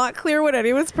 It's not clear what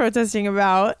anyone's protesting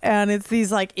about. And it's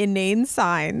these like inane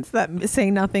signs that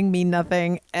say nothing, mean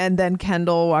nothing. And then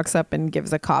Kendall walks up and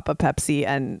gives a cop a Pepsi,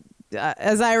 and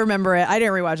as I remember it, I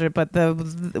didn't rewatch it, but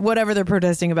whatever they're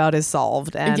protesting about is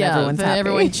solved, and everyone's happy.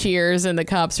 Everyone cheers, and the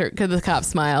cop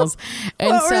smiles. And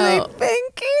what were they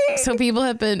thinking? So people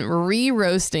have been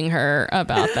roasting her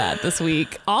about that this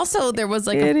week. Also, there was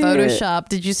like a Photoshop.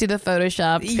 Did you see the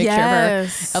Photoshop picture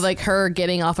of her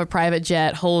getting off a private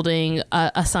jet holding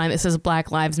a sign that says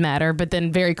Black Lives Matter, but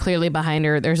then very clearly behind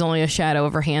her, there's only a shadow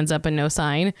of her hands up and no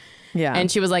sign. Yeah,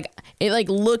 and she was like, it like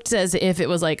looked as if it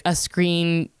was like a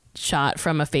screen shot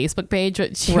from a Facebook page,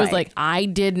 but she was like, I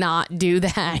did not do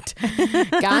that.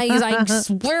 Guys, I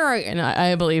swear, and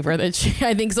I believe her that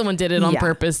I think someone did it on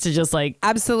purpose to just like,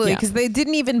 absolutely, because they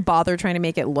didn't even bother trying to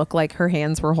make it look like her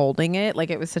hands were holding it, like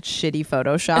it was such shitty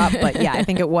Photoshop. But yeah, I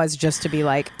think it was just to be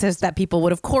like, just that people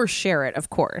would of course share it, of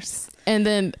course. And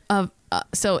then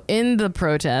so in the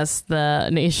protest,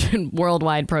 the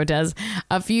worldwide protest,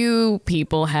 a few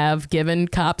people have given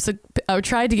cops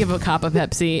tried to give a cop a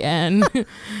Pepsi, and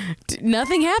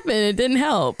nothing happened. It didn't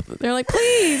help. They're like,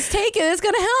 please take it. It's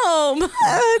gonna help.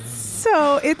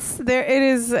 So it's there. It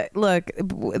is. Look,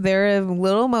 there are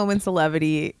little moments of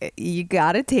levity. You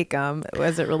got to take them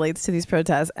as it relates to these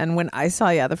protests. And when I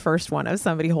saw, the first one of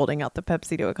somebody holding out the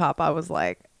Pepsi to a cop, I was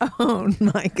like, oh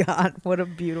my God, what a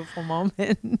beautiful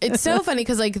moment. It's so funny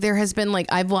because like there has been like,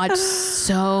 I've watched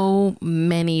so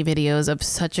many videos of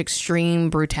such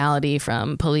extreme brutality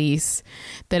from police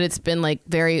that it's been like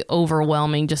very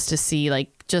overwhelming just to see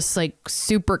just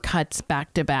super cuts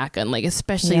back to back, and like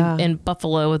especially in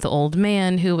Buffalo with the old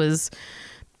man who was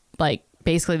like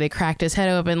basically they cracked his head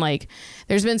open. Like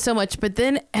there's been so much, but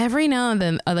then every now and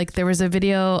then like there was a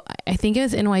video, I think it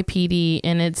was NYPD,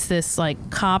 and it's this like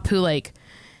cop who like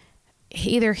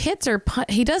he either hits or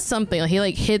he does something. He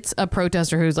like hits a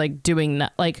protester who's like doing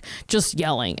like just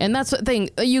yelling, and that's the thing.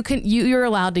 You're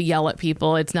allowed to yell at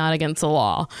people. It's not against the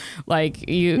law. Like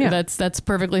that's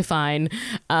perfectly fine.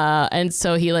 And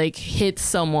so he like hits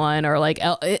someone, or like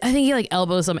I think he like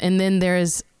elbows them, and then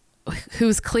there's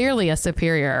who's clearly a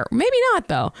superior, maybe not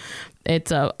though.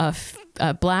 It's a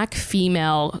black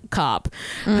female cop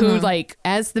who like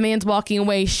as the man's walking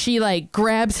away, she like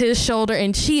grabs his shoulder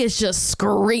and she is just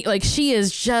she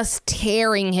is just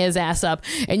tearing his ass up,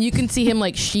 and you can see him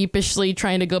like sheepishly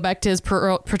trying to go back to his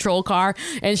patrol car,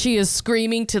 and she is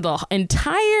screaming to the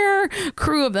entire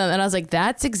crew of them, and I was like,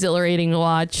 that's exhilarating to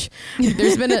watch.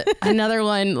 There's been another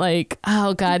one like,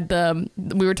 oh God,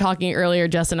 we were talking earlier,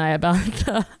 Jess and I, about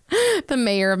the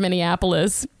mayor of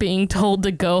Minneapolis being told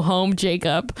to go home,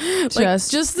 Jacob.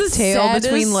 Just the tail saddest,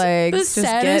 between legs. The just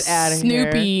saddest get out of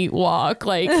Snoopy walk.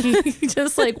 Like he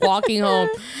just like walking home.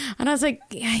 And I was like,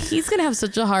 yeah, he's gonna have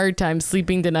such a hard time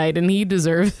sleeping tonight, and he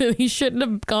deserves it. He shouldn't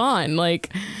have gone. Like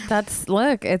it's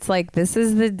like, this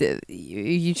is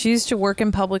you choose to work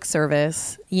in public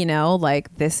service,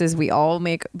 like this is, we all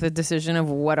make the decision of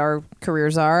what our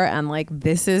careers are, and like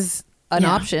this is an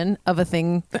option of a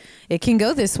thing. It can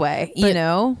go this way,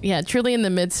 Yeah, truly in the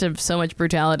midst of so much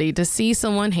brutality, to see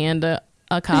someone hand a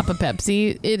cop of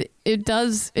Pepsi, it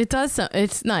does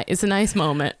it's nice. It's a nice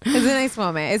moment. It's a nice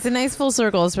moment. It's a nice full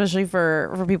circle, especially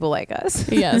for people like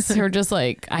us. Yes, we're just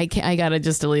like, I gotta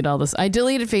just delete all this. I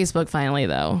deleted Facebook finally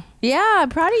though. Yeah, I'm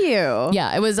proud of you.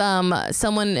 Yeah, it was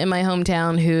someone in my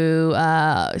hometown who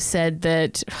said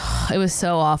that it was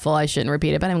so awful, I shouldn't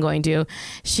repeat it, but I'm going to.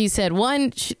 She said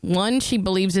one, she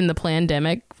believes in the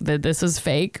pandemic, that this is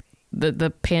fake.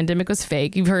 the pandemic was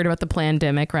fake. You've heard about the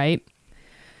plandemic, right?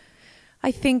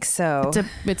 I think so.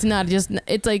 It's not just,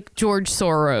 it's like George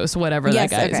Soros, whatever that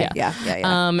guy is.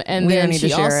 Yeah. And then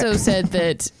she also said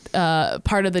that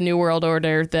part of the New World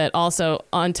Order, that also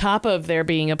on top of there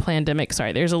being a pandemic,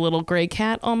 sorry, there's a little gray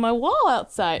cat on my wall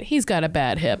outside. He's got a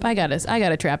bad hip. I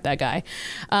gotta trap that guy.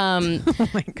 Oh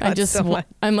my God,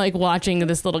 I'm like watching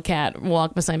this little cat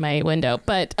walk beside my window.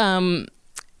 But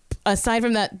aside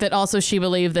from that also she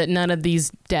believed that none of these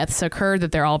deaths occurred,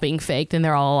 that they're all being faked and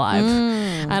they're all alive.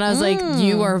 And I was like,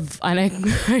 you are, and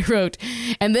I wrote,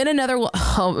 and then another one,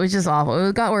 oh, it was just awful.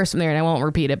 It got worse from there, and I won't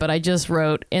repeat it, but I just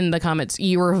wrote in the comments,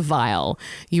 you are vile.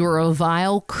 You are a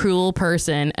vile, cruel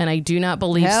person, and I do not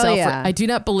believe I do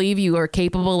not believe you are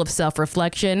capable of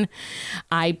self-reflection.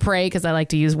 I pray, because I like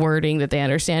to use wording that they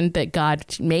understand, that God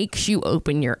makes you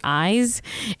open your eyes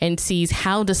and sees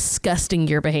how disgusting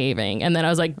you're behaving. And then I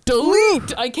was like,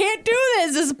 delete! I can't do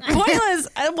this. This is pointless.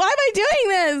 Why am I doing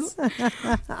this?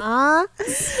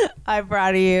 I'm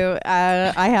proud of you.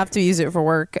 I have to use it for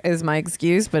work as my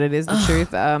excuse, but it is the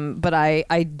truth. But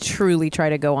I truly try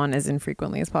to go on as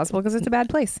infrequently as possible because it's a bad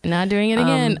place. Not doing it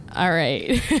again. All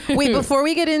right. Wait, before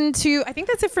we get into, I think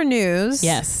that's it for news.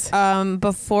 Yes.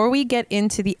 Before we get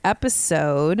into the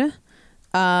episode,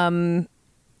 I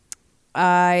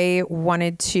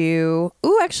wanted to,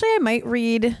 actually I might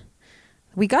read,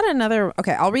 we got another,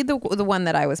 okay, I'll read the one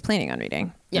that I was planning on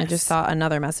reading. Yes. I just saw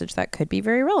another message that could be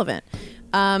very relevant.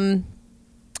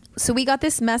 So we got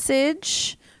this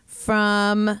message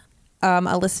from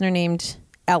a listener named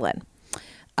Ellen.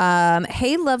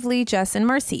 Hey, lovely Jess and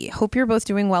Marcy. Hope you're both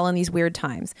doing well in these weird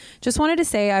times. Just wanted to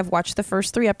say I've watched the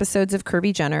first 3 episodes of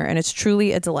Kirby Jenner, and it's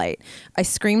truly a delight. I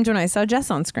screamed when I saw Jess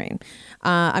on screen.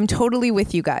 I'm totally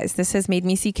with you guys. This has made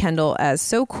me see Kendall as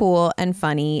so cool and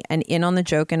funny and in on the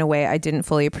joke in a way I didn't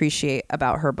fully appreciate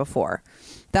about her before.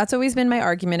 That's always been my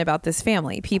argument about this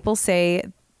family. People say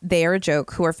they are a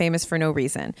joke who are famous for no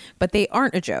reason, but they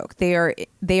aren't a joke. They are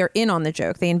in on the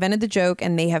joke. They invented the joke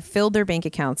and they have filled their bank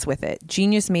accounts with it.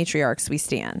 Genius matriarchs we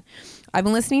stan. I've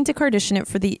been listening to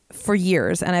Kardashian for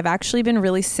years, and I've actually been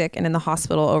really sick and in the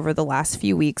hospital over the last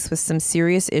few weeks with some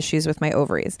serious issues with my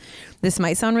ovaries. This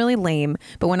might sound really lame,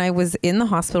 but when I was in the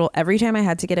hospital, every time I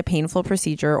had to get a painful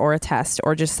procedure or a test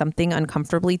or just something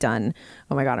uncomfortably done,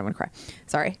 oh my God, I'm gonna cry.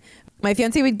 Sorry. My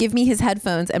fiance would give me his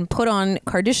headphones and put on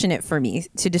Kardashian for me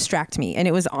to distract me, and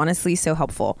it was honestly so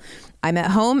helpful. I'm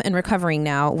at home and recovering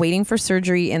now, waiting for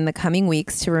surgery in the coming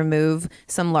weeks to remove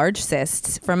some large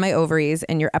cysts from my ovaries,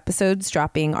 and your episodes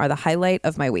dropping are the highlight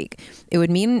of my week. It would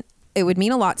mean a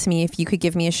lot to me if you could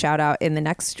give me a shout out in the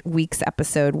next week's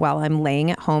episode while I'm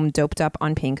laying at home doped up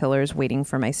on painkillers waiting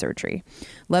for my surgery.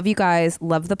 Love you guys.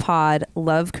 Love the pod.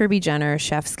 Love Kirby Jenner.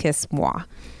 Chef's kiss, moi.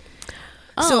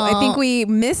 So I think we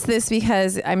missed this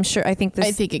because I think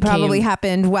this probably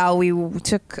happened while we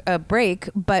took a break,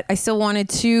 but I still wanted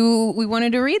to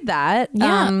read that.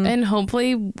 Yeah. And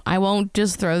hopefully I won't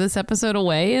just throw this episode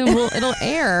away and it'll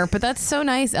air, but that's so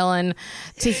nice, Ellen,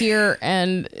 to hear.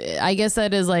 And I guess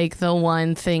that is like the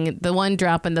one thing, the one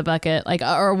drop in the bucket, like,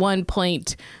 or one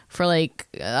point for like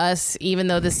us, even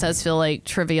though this does feel like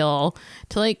trivial,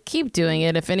 to like keep doing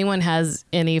it. If anyone has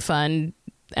any fun,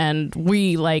 and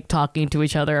we like talking to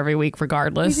each other every week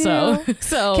regardless. So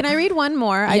can I read one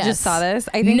more? Yes. I just saw this.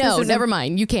 I think never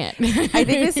mind. You can't. I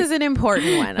think this is an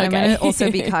important one. Okay. I'm going to also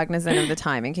be cognizant of the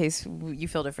time in case you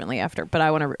feel differently after, but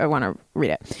I want to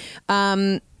read it.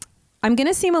 I'm going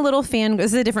to seem a little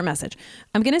this is a different message.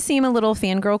 I'm going to seem a little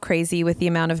fangirl crazy with the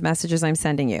amount of messages I'm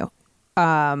sending you.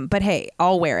 But hey,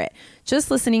 I'll wear it. Just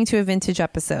listening to a vintage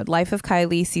episode, Life of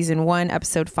Kylie, season 1,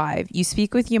 episode 5. You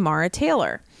speak with Yamara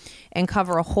Taylor and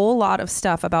cover a whole lot of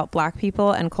stuff about Black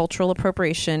people and cultural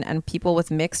appropriation and people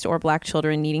with mixed or Black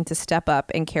children needing to step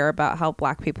up and care about how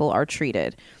Black people are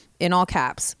treated. In all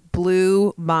caps,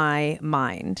 blew my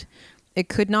mind. It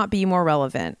could not be more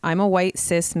relevant. I'm a white,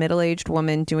 cis, middle-aged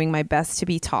woman doing my best to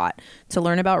be taught, to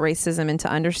learn about racism and to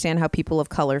understand how people of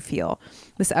color feel.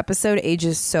 This episode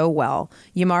ages so well.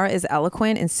 Yamara is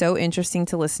eloquent and so interesting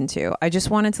to listen to. I just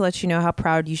wanted to let you know how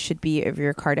proud you should be of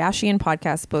your Kardashian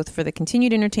podcast, both for the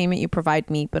continued entertainment you provide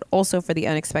me, but also for the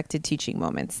unexpected teaching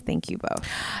moments. Thank you both.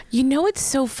 You know what's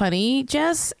so funny,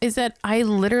 Jess, is that I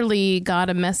literally got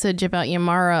a message about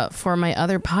Yamara for my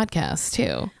other podcast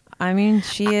too. I mean,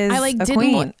 she is I like a didn't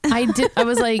queen. want, I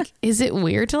was like, is it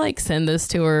weird to like send this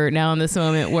to her now in this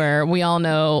moment where we all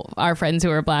know our friends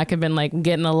who are black have been like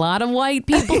getting a lot of white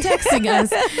people texting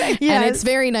us. And it's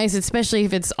very nice, especially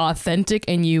if it's authentic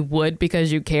and you would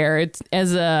because you care. It's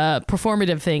as a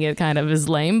performative thing, it kind of is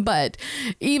lame, but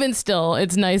even still,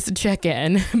 it's nice to check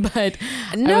in. But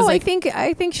no, I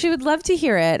think she would love to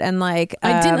hear it. And like,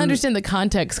 I didn't understand the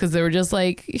context because they were just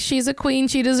like, she's a queen,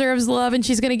 she deserves love, and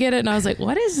she's gonna get it. And I was like,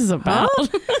 what is this about?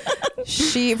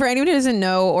 She, for anyone who doesn't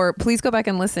know, or please go back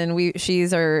and listen.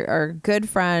 She's our good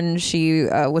friend. She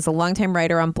was a longtime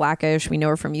writer on Blackish. We know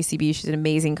her from UCB. She's an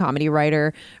amazing comedy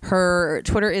writer. Her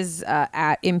Twitter is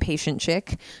at Impatient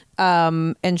Chick,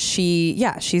 and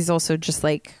she's also just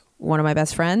like one of my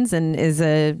best friends and is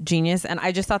a genius. And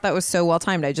I just thought that was so well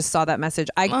timed. I just saw that message.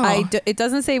 It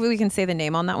doesn't say we can say the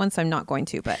name on that one, so I'm not going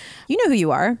to, but you know who you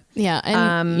are. Yeah.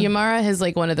 And Yamara is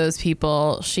like one of those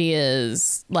people. She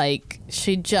is like,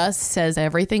 she just says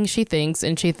everything she thinks,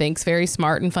 and she thinks very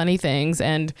smart and funny things.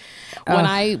 And when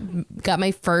I got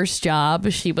my first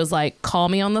job, she was like, call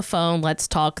me on the phone, let's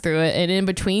talk through it. And in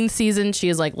between seasons, she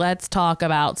is like, let's talk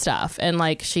about stuff. And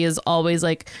like, she is always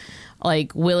like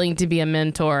willing to be a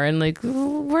mentor, and like,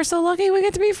 we're so lucky we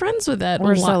get to be friends with that.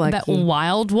 We're so lucky. That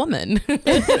wild woman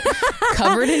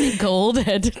covered in gold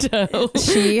head to toe.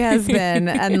 She has been,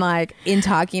 and like in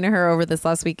talking to her over this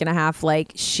last week and a half,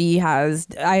 like she has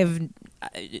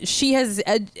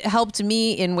helped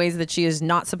me in ways that she is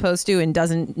not supposed to and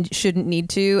shouldn't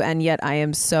need to. And yet I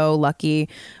am so lucky.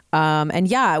 And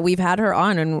yeah, we've had her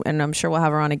on, and I'm sure we'll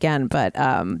have her on again, but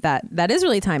that is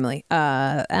really timely.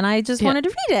 And I just wanted to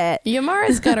read it.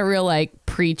 Yamara's got a real like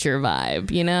preacher vibe,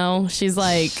 you know? She's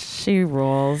like, she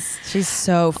rules. She's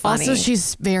so funny. Also,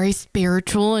 she's very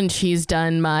spiritual, and she's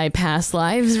done my past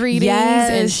lives readings. Yes,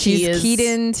 and she's keyed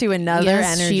into another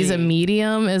energy. She's a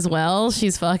medium as well.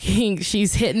 She's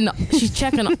checking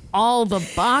all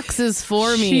the boxes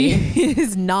for me. She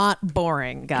is not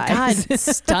boring, guys. God,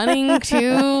 stunning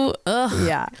too. Ugh.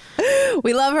 Yeah.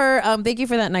 We love her. Thank you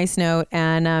for that nice note.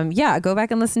 And go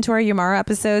back and listen to our Yamara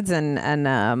episodes,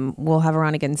 and we'll have her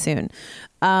on again soon.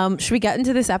 Should we get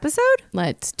into this episode?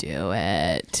 Let's do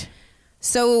it.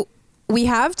 So we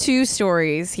have two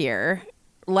stories here.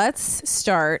 Let's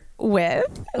start with.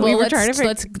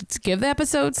 Let's give the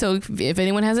episode. So if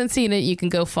anyone hasn't seen it, you can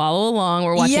go follow along.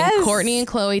 We're watching Courtney and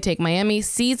Chloe Take Miami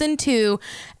season 2,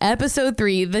 episode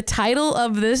 3. The title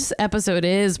of this episode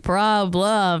is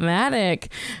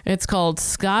problematic. It's called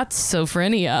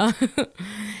Scottsophenia.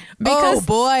 Oh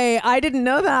boy, I didn't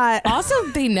know that. Also,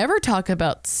 they never talk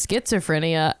about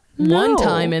schizophrenia one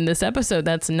time in this episode.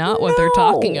 That's not what they're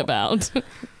talking about.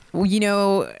 You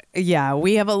know, yeah,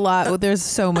 we have a lot. There's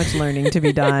so much learning to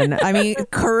be done. I mean,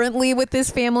 currently with this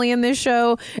family in this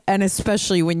show, and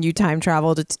especially when you time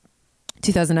travel to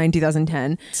 2009,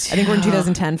 2010. I think we're in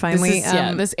 2010 finally.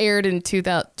 This aired in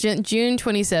June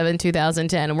 27,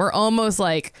 2010. We're almost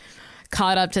like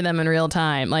caught up to them in real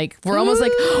time. Like we're almost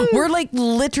like we're like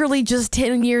literally just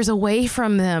 10 years away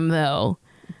from them though.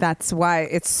 That's why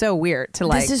it's so weird to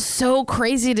like. This is so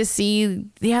crazy to see.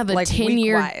 Yeah, the like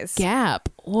 10-year gap.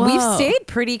 Whoa. We've stayed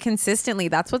pretty consistently.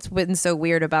 That's what's been so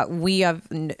weird about. We have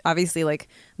obviously like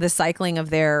the cycling of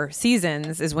their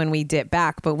seasons is when we dip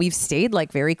back, but we've stayed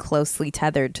like very closely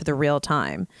tethered to the real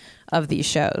time of these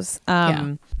shows.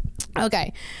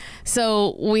 Okay,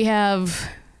 so we have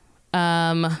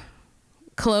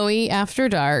Chloe after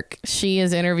dark. She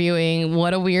is interviewing.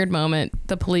 What a weird moment.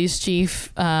 The police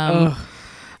chief.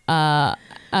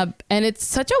 And it's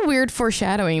such a weird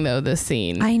foreshadowing though, this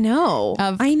scene. I know.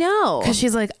 Because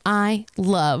she's like, I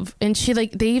love, and she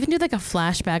like, they even do like a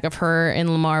flashback of her and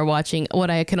Lamar watching what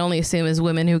I can only assume is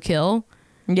Women Who Kill.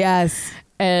 Yes.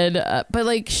 And but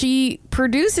like she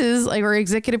produces, like, or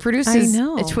executive produces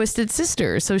a Twisted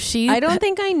Sister. So I don't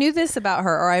think I knew this about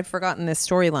her, or I'd forgotten this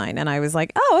storyline, and I was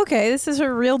like, oh, okay, this is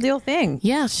a real deal thing.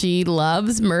 Yeah, she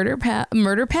loves Murder Path. She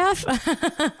loves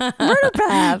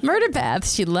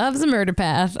a murder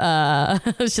path.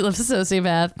 She loves a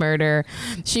sociopath murder.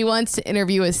 She wants to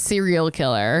interview a serial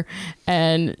killer,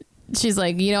 and she's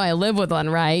like, you know, I live with one,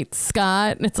 right?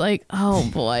 Scott. And it's like, oh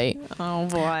boy. Oh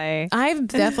boy. I've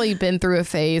definitely been through a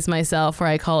phase myself where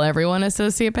I call everyone a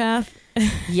sociopath.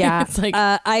 Yeah. It's like,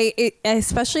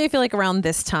 especially I feel like around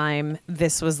this time,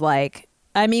 this was like,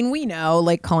 I mean, we know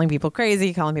like calling people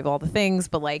crazy, calling people all the things,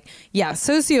 but like, yeah,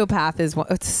 sociopath is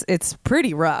it's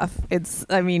pretty rough.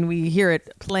 I mean, we hear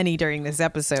it plenty during this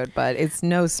episode, but it's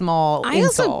no small insult. I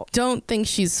also don't think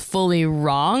she's fully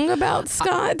wrong about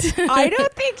Scott. I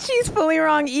don't think she's fully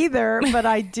wrong either, but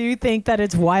I do think that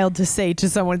it's wild to say to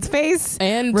someone's face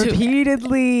and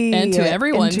repeatedly and to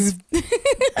everyone's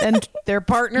and their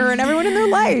partner and everyone in their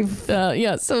life.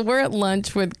 Yeah, so we're at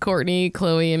lunch with Courtney,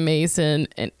 Chloe, and Mason,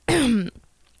 and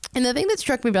and the thing that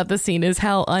struck me about this scene is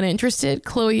how uninterested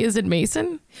Chloe is in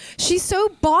Mason. She's so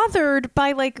bothered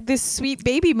by like this sweet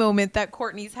baby moment that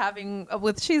Courtney's having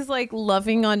with, she's like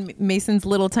loving on Mason's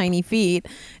little tiny feet.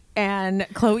 And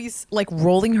Chloe's like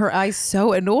rolling her eyes,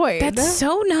 so annoyed. That's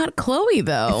so not Chloe,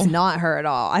 though. It's not her at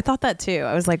all. I thought that too.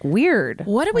 I was like, weird.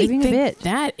 What do we think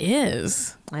that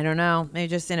is? I don't know. Maybe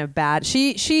just in a bad.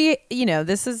 She, you know,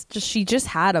 this is just, she just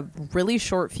had a really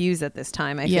short fuse at this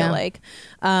time. I feel like.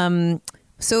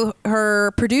 So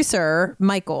her producer,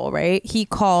 Michael, right? He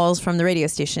calls from the radio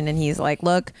station and he's like,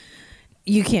 look,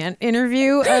 you can't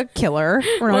interview a killer.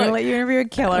 We're not going to let you interview a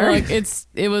killer. Like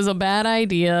it was a bad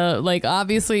idea. Like,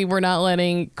 obviously we're not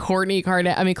letting Khloe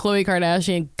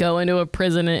Kardashian go into a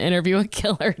prison and interview a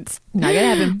killer. It's not going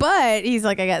to happen. But he's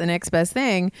like, I got the next best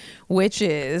thing, which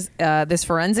is this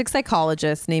forensic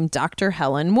psychologist named Dr.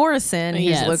 Helen Morrison,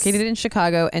 who's located in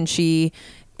Chicago. And she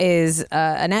is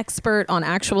an expert on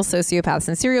actual sociopaths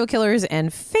and serial killers,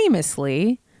 and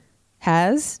famously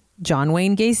has John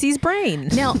Wayne Gacy's brain.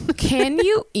 Now, can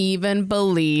you even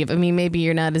believe, I mean, maybe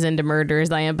you're not as into murder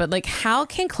as I am, but like, how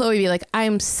can Chloe be like,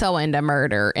 I'm so into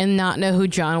murder and not know who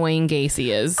John Wayne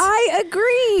Gacy is? I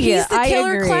agree. He's the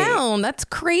killer clown. That's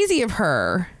crazy of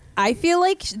her. I feel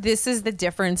like this is the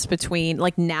difference between,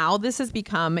 like, now this has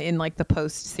become in like the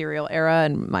post serial era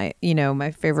and my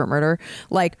favorite murder,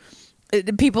 like,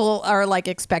 people are like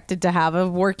expected to have a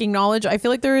working knowledge. I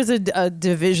feel like there is a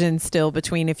division still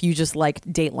between if you just like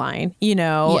Dateline, you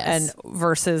know, and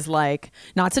versus like,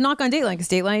 not to knock on Dateline because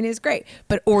Dateline is great,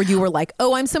 but or you were like,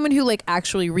 oh, I'm someone who like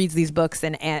actually reads these books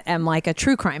and am like a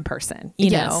true crime person, you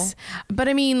know. But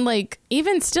I mean, like,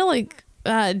 even still, like,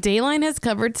 Dateline has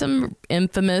covered some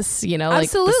infamous, you know,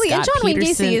 absolutely, like and John Wayne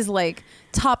Gacy is like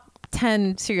top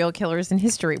 10 serial killers in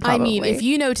history, probably. I mean, if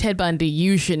you know Ted Bundy,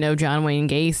 you should know John Wayne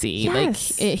Gacy.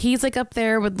 Yes. Like, he's like up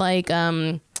there with like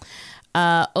a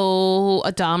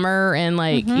Dahmer, and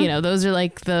like, you know, those are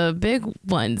like the big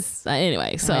ones.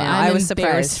 Anyway, so I was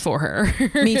embarrassed for her.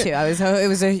 Me too. It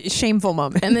was a shameful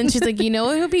moment. And then she's like, you know,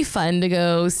 it would be fun to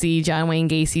go see John Wayne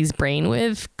Gacy's brain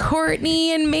with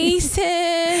Courtney and Mason.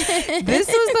 This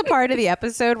was the part of the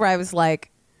episode where I was like,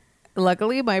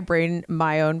 luckily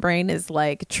my own brain is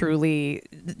like truly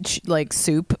like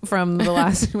soup from the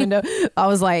last window. I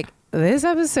was like, this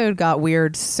episode got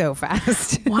weird so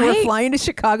fast. Why? We're flying to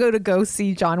Chicago to go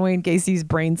see John Wayne Gacy's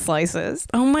brain slices.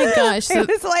 Oh my gosh. It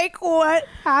was like, what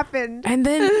happened? And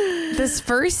then this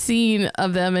first scene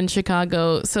of them in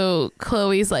Chicago, so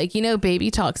Chloe's like, you know,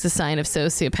 baby talk's a sign of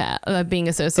being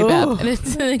a sociopath. And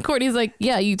then Courtney's like,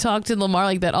 yeah, you talk to Lamar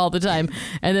like that all the time.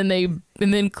 And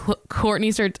then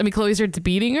Chloe starts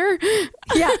beating her.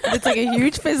 Yeah, it's like a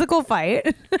huge physical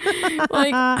fight.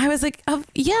 Like, I was like, oh,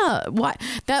 yeah, why?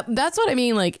 That's what I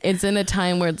mean. Like, it's in a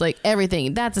time where it's like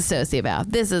everything, that's a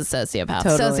sociopath. This is a sociopath.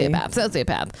 Totally.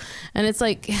 Sociopath. And it's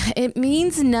like, it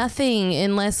means nothing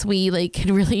unless we like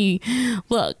can really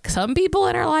look. Some people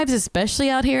in our lives, especially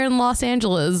out here in Los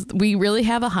Angeles, we really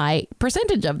have a high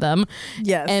percentage of them.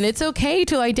 Yes. And it's okay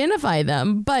to identify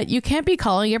them, but you can't be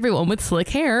calling everyone with slick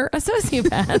hair a sociopath.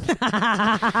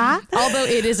 Although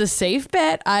it is a safe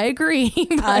bet, I agree.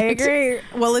 I agree.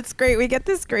 Well, it's great. We get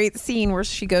this great scene where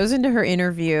she goes into her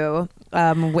interview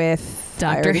with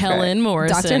Dr. Helen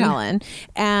Morrison. Dr. Helen.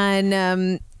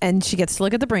 And she gets to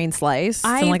look at the brain slice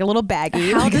in like a little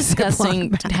baggie. How like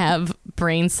disgusting to have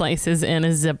brain slices in a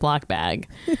Ziploc bag.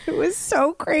 It was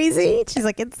so crazy. She's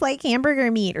like, it's like hamburger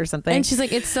meat or something. And she's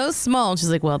like, it's so small. And she's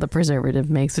like, well, the preservative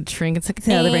makes it shrink. It's like,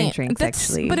 no, the brain shrinks,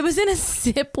 actually. But it was in a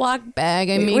Ziploc bag.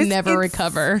 I may never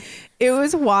recover. It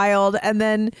was wild. And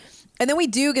then we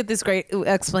do get this great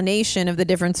explanation of the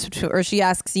difference, or she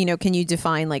asks, you know, can you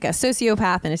define like a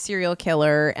sociopath and a serial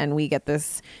killer? And we get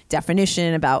this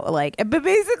definition about like, but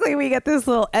basically we get this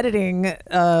little editing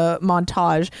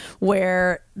montage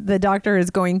where the doctor is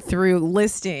going through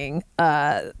listing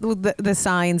the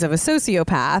signs of a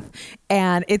sociopath,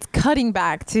 and it's cutting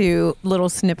back to little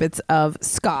snippets of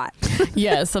Scott.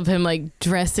 Yes, of him like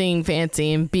dressing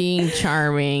fancy and being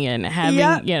charming and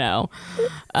having, you know.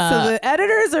 So the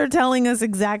editors are telling us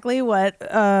exactly what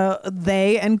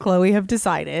they and Chloe have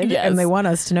decided, and they want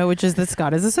us to know, which is that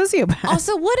Scott is a sociopath.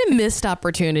 Also, what a missed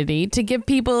opportunity to give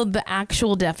people the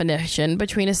actual definition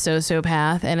between a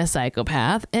sociopath and a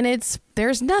psychopath. And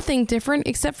there's nothing different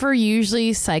except for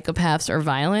usually psychopaths are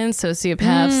violent.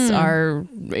 Sociopaths are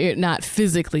not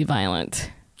phically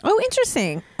violent. Oh,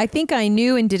 interesting. I think I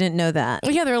knew and didn't know that.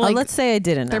 Yeah, they're like, let's say I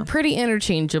didn't know. They're pretty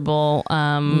interchangeable.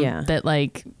 That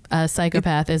like, a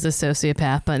psychopath is a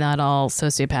sociopath, but not all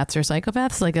sociopaths are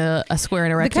psychopaths, like a square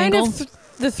and a rectangle.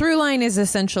 The through line is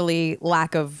essentially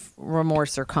lack of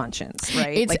remorse or conscience,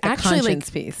 right? It's like the actually conscience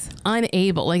like piece.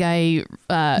 Unable. Like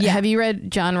have you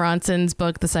read John Ronson's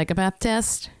book, The Psychopath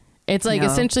Test? It's like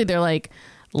essentially they're like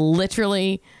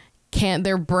literally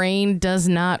their brain does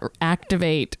not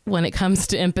activate when it comes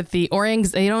to empathy or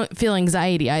they don't feel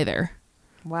anxiety either.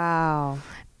 Wow.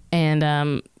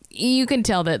 And you can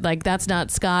tell that like that's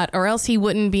not Scott, or else he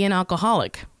wouldn't be an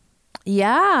alcoholic.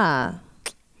 Yeah.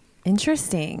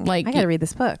 Interesting. Like, I gotta read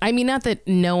this book. I mean, not that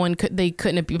they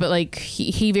couldn't be, but like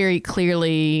he very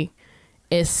clearly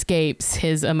escapes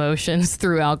his emotions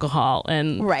through alcohol,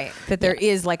 and right. That there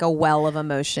is like a well of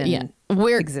emotion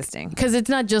existing. Because it's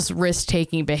not just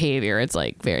risk-taking behavior. It's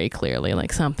like very clearly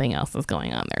like something else is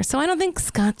going on there. So I don't think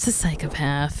Scott's a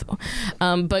psychopath.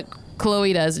 But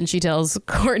Chloe does, and she tells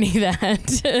Courtney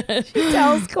that. She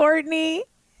tells Courtney.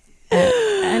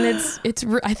 And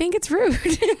I think it's rude.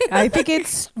 I think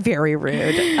it's very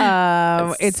rude.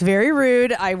 It's very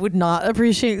rude. I would not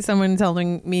appreciate someone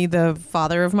telling me the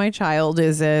father of my child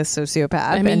is a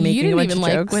sociopath and making you didn't a bunch even of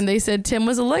like jokes. when they said Tim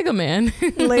was a Lego man.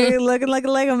 Looking like a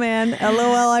Lego man.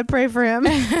 LOL, I pray for him.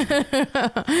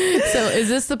 So is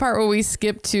this the part where we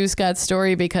skip to Scott's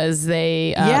story because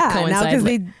they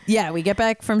coincide? We get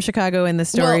back from Chicago and the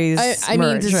stories I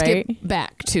mean to right? skip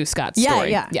back to Scott's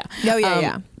story. Yeah.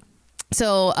 Yeah.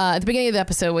 So at the beginning of the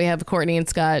episode, we have Courtney and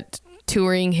Scott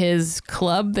touring his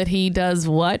club that he does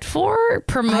what for?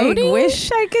 Promoting? I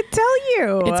wish I could tell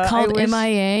you. It's called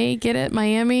MIA. Get it?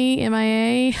 Miami?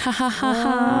 MIA? Ha ha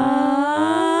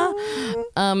ha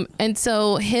ha. And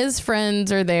so his friends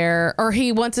are there, or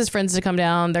he wants his friends to come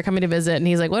down. They're coming to visit, and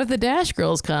he's like, what if the Dash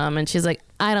girls come? And she's like,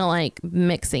 I don't like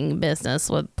mixing business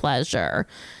with pleasure.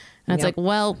 And it's like,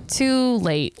 well, too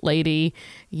late, lady.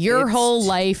 Your whole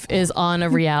life is on a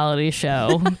reality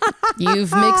show.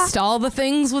 You've mixed all the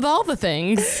things with all the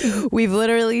things. We've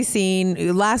literally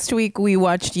seen, last week we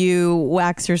watched you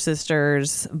wax your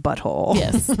sister's butthole.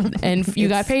 Yes. And you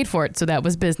got paid for it. So that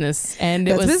was business. And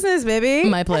it was business, baby.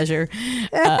 My pleasure.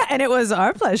 And it was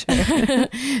our pleasure.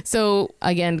 So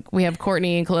again, we have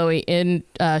Courtney and Chloe in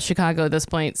Chicago at this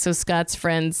point. So Scott's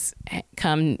friends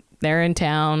come, they're in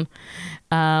town.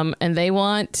 And they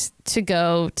want to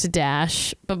go to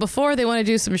Dash, but before they want to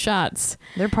do some shots.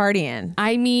 They're partying.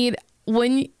 I mean,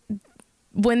 when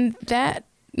that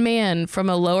man from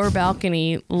a lower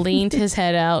balcony leaned his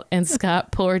head out and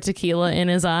Scott poured tequila in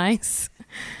his eyes,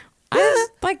 I was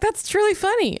like, that's truly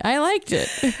funny. I liked it.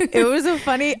 It was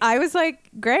I was like,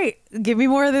 great, give me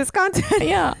more of this content.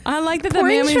 Yeah, I like that.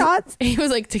 Pouring shots. He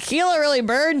was like, tequila really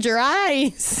burned your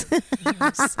eyes.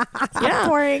 Yeah,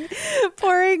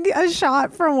 pouring a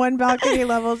shot from one balcony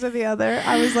level to the other.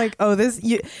 I was like, oh,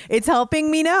 it's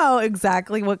helping me know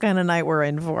exactly what kind of night we're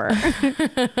in for.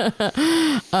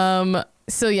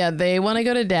 So yeah, they want to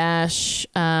go to Dash.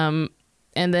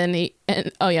 And then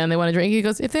and they want to drink. He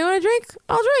goes, if they want to drink,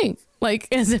 I'll drink. Like,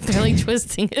 as if they're like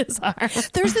twisting his arm.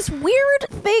 There's this weird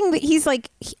thing that he's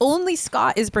like, only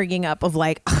Scott is bringing up of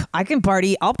like, I can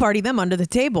party, I'll party them under the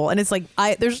table. And it's like,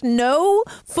 there's no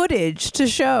footage to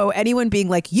show anyone being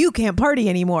like, you can't party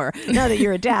anymore now that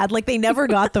you're a dad. Like, they never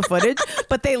got the footage,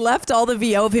 but they left all the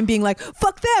VO of him being like,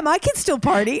 fuck them, I can still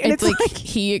party. And it's like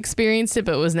he experienced it,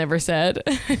 but was never said.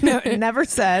 No, never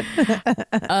said.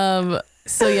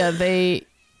 So yeah, they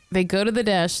go to the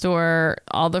Dash store.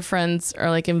 All the friends are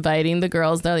like inviting the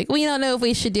girls. They're like, we don't know if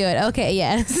we should do it. Okay,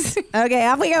 yes. Okay,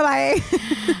 off we go, bye.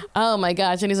 Oh my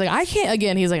gosh. And he's like, I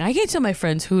can't tell my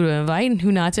friends who to invite and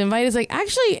who not to invite. It's like,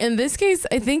 actually, in this case,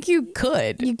 I think you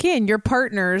could. You can. You're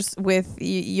partners with,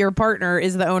 your partner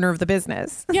is the owner of the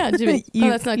business. Yeah, Jimmy.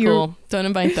 That's not cool. Don't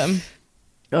invite them.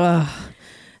 Ugh.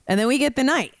 And then we get the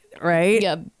night, right?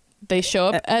 Yeah. They show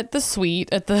up at the suite,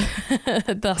 at the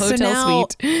hotel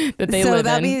suite that they live in. So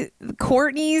that means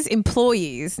Courtney's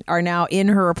employees are now in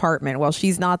her apartment while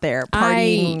she's not there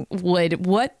partying.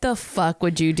 What the fuck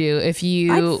would you do if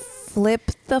you... I'd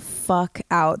flip the fuck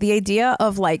out. The idea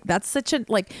of like, that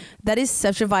is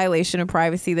such a violation of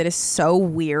privacy that is so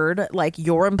weird. Like,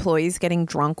 your employees getting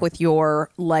drunk with your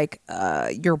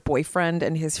boyfriend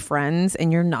and his friends,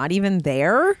 and you're not even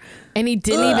there. And he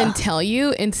didn't even tell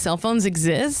you, and cell phones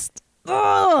exist.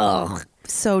 Ugh,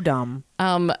 so dumb.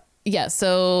 Yeah,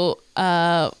 so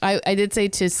I did say,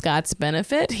 to Scott's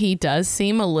benefit, he does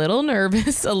seem a little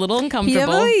nervous, a little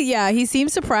uncomfortable. He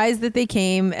seems surprised that they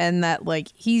came, and that like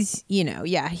he's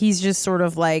just sort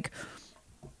of like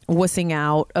wussing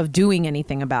out of doing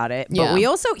anything about it. But he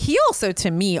also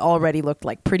to me already looked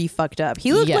like pretty fucked up.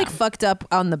 He looked like fucked up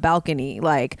on the balcony,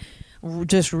 like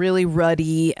just really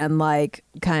ruddy and like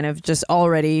kind of just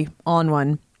already on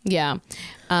one. Yeah.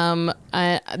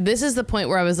 This is the point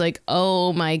where I was like,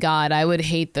 oh my God, I would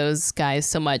hate those guys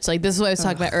so much. Like, this is what I was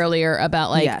talking about earlier about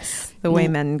like, yes, the way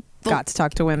men got to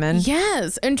talk to women.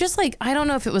 Yes. And just like, I don't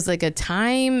know if it was like a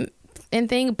time and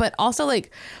thing, but also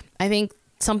like, I think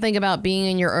something about being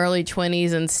in your early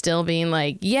 20s and still being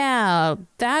like, yeah,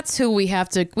 that's who we have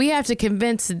to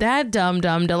convince that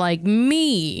dum-dum to like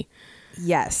me.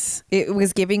 Yes. It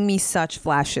was giving me such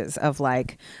flashes of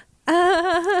like,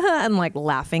 and like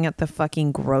laughing at the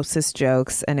fucking grossest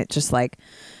jokes. And it just like,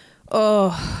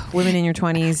 oh, women in your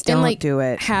 20s, don't like, do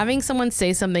it. Having someone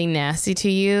say something nasty to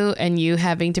you and you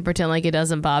having to pretend like it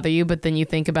doesn't bother you, but then you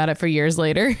think about it for years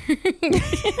later.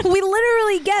 We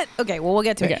literally get, okay, well, we'll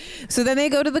get to it. So then they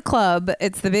go to the club.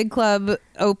 It's the big club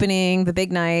opening, the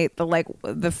big night.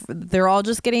 They're all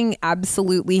just getting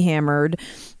absolutely hammered.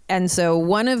 And so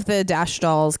one of the Dash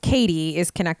dolls, Katie,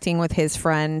 is connecting with his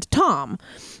friend Tom.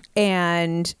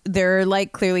 And they're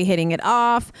like clearly hitting it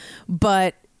off.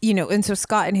 But, you know, and so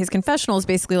Scott in his confessional is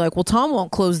basically like, well, Tom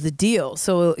won't close the deal.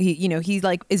 So he, you know, he's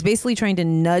like, is basically trying to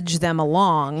nudge them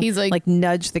along. He's like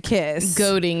nudge the kiss.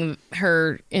 Goading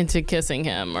her into kissing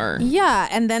him or. Yeah.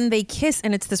 And then they kiss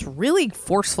and it's this really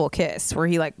forceful kiss where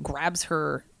he like grabs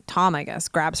her, Tom, I guess,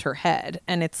 grabs her head.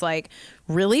 And it's like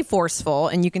really forceful.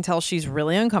 And you can tell she's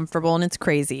really uncomfortable and it's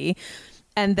crazy.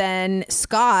 And then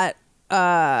Scott,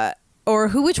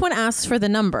 which one asks for the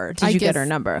number? Did you get her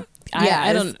number?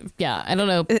 I don't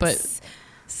know, but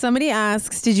somebody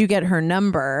asks, did you get her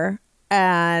number?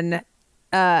 And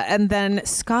then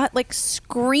Scott like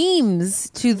screams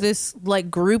to this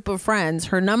like group of friends.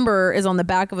 Her number is on the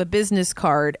back of a business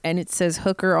card and it says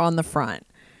hooker on the front.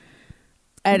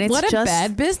 And it's what just a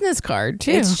bad business card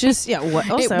too. It's just, yeah.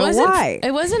 Why?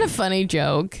 It wasn't a funny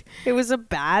joke. It was a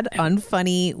bad,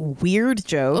 unfunny, weird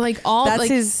joke. Like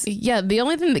the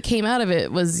only thing that came out of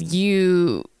it was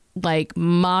you like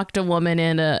mocked a woman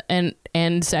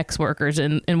and sex workers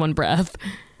in one breath.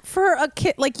 For a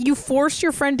kid, like you forced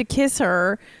your friend to kiss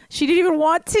her. She didn't even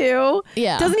want to.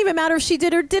 Yeah. Doesn't even matter if she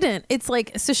did or didn't. It's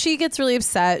like, so she gets really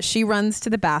upset. She runs to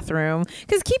the bathroom.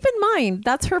 Because keep in mind,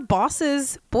 that's her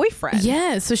boss's boyfriend.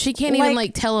 Yeah. So she can't even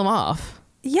like tell him off.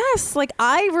 Yes. Like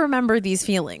I remember these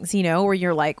feelings, you know, where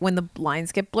you're like, when the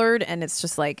lines get blurred and it's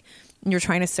just like, you're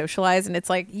trying to socialize and it's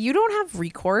like you don't have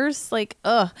recourse, like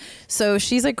so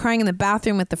she's like crying in the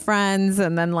bathroom with the friends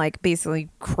and then like basically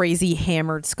crazy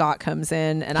hammered Scott comes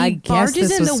in and I guess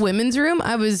barges in the women's room.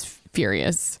 I was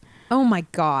furious. Oh my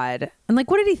God. And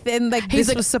like what did he think? Like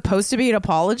this was supposed to be an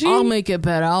apology? I'll make it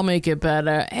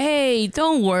better. Hey,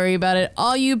 don't worry about it.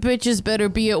 All you bitches better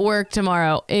be at work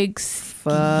tomorrow.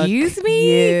 Excuse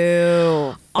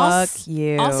me? Fuck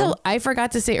you. Also, I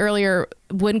forgot to say earlier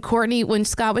when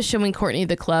Scott was showing Courtney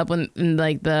the club in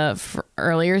like the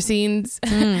earlier scenes,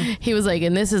 he was like,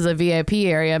 and this is a VIP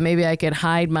area. Maybe I could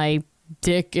hide my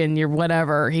dick in your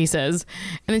whatever, he says.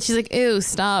 And then she's like, ew,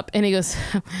 stop. And he goes,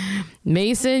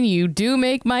 Mason, you do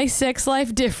make my sex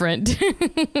life different.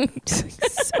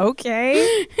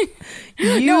 Okay.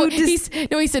 He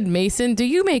said, Mason, do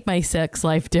you make my sex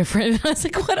life different? And I was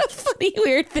like, what a funny,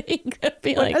 weird thing to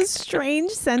be like. A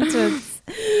strange sentence.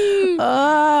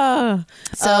 But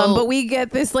we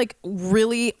get this like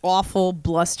really awful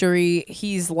blustery.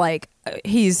 He's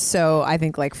so, I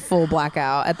think, like full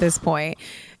blackout at this point.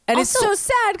 And also, it's so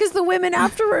sad because the women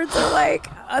afterwards are like,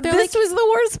 this was the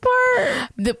worst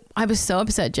part. I was so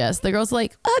upset, Jess. The girl's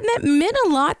like, that meant a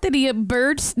lot that he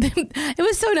birds. It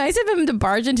was so nice of him to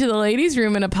barge into the ladies'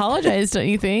 room and apologize, don't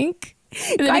you think?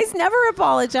 Guys never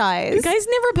apologize.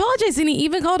 And he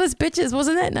even called us bitches.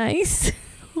 Wasn't that nice?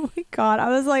 Oh my God. I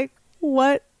was like,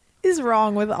 what is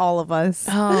wrong with all of us?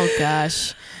 Oh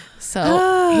gosh.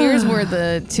 So here's where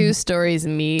the two stories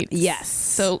meet. Yes.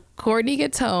 So Courtney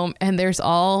gets home and there's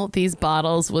all these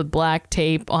bottles with black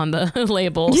tape on the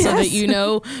label, so that you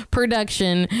know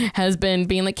production has been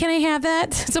being like, can I have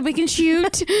that so we can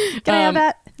shoot? Can I have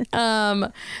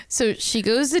that? So she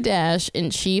goes to Dash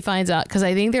and she finds out, because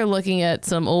I think they're looking at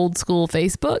some old school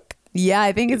Facebook. Yeah,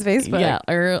 I think it's Facebook. Yeah,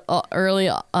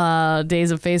 early days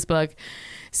of Facebook.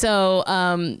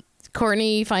 So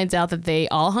Courtney finds out that they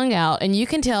all hung out, and you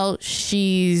can tell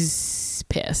she's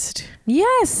pissed.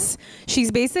 Yes.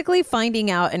 She's basically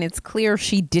finding out, and it's clear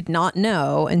she did not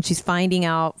know, and she's finding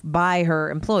out by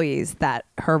her employees that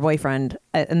her boyfriend,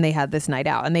 and they had this night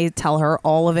out, and they tell her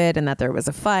all of it, and that there was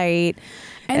a fight,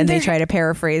 and they try to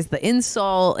paraphrase the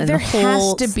insult, and there the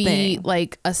whole has to be thing.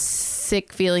 like a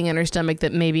sick feeling in her stomach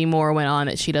that maybe more went on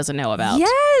that she doesn't know about.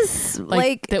 Yes.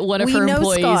 Like that one of we her know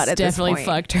employees Scott at this definitely point.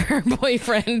 fucked her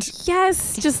boyfriend.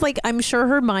 Yes. Just like, I'm sure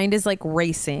her mind is like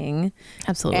racing.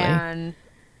 Absolutely. And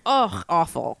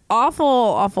awful. And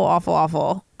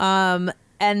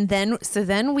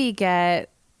then we get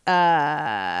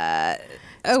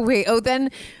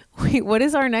wait, what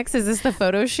is our next? Is this the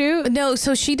photo shoot? No,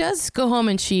 so she does go home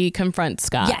and she confronts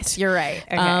Scott. Yes, you're right.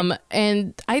 Okay.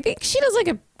 And I think she does like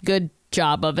a good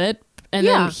job of it. And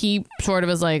Yeah. then he sort of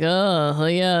is like, oh,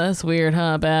 yeah, that's weird,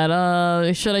 huh?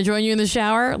 Bad. Should I join you in the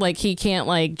shower? Like, he can't,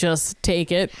 like, just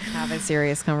take it. Have a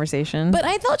serious conversation. But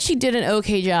I thought she did an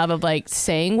okay job of, like,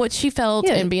 saying what she felt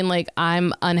and being like,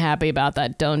 I'm unhappy about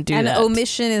that. Don't do that. And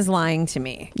omission is lying to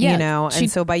me. Yeah, You know?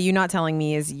 And so by you not telling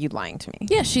me is you lying to me.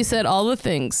 Yeah, she said all the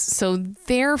things. So,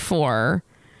 therefore,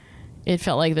 it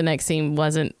felt like the next scene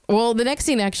wasn't... Well, the next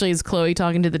scene actually is Chloe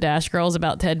talking to the Dash Girls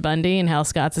about Ted Bundy and how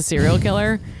Scott's a serial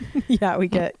killer. Yeah, we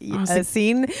get a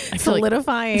scene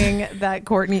solidifying that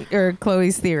Courtney or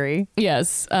Chloe's theory.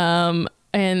 Yes. So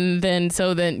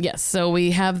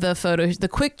we have the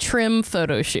quick trim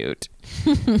photo shoot.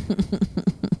 And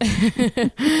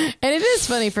it is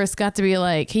funny for Scott to be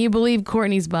like, can you believe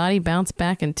Courtney's body bounced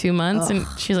back in 2 months? Ugh. And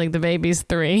she's like, the baby's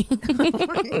 3.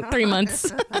 3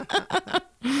 months.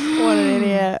 What an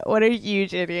idiot. What a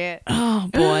huge idiot. Oh,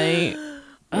 boy.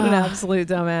 What an absolute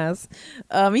dumbass.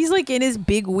 He's like in his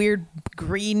big weird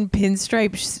green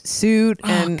pinstripe suit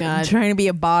and trying to be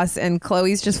a boss, and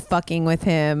Chloe's just fucking with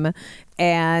him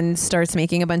and starts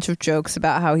making a bunch of jokes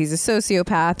about how he's a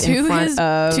sociopath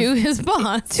to his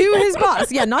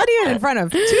boss. Yeah, not even in front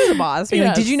of, to the boss. Yes.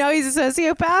 Like, did you know he's a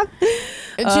sociopath?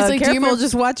 And she's like, careful,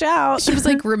 just watch out. She was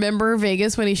like, remember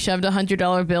Vegas when he shoved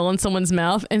 $100 bill in someone's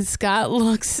mouth? And Scott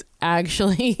looks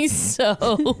actually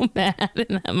so mad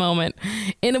in that moment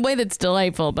in a way that's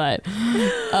delightful, but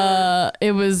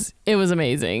it was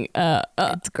amazing.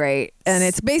 It's great. And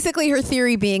it's basically her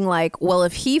theory being like, well,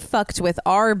 if he fucked with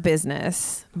our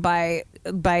business by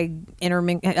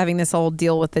having this whole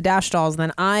deal with the Dash dolls,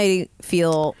 then I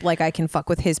feel like I can fuck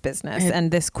with his business and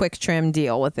this quick trim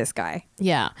deal with this guy.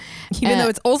 Yeah. Even though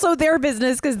it's also their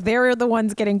business because they're the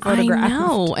ones getting photographed. I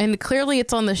know. And clearly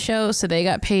it's on the show, so they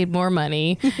got paid more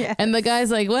money. Yes. And the guy's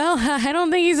like, well, I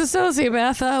don't think he's a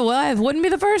sociopath. Well, it wouldn't be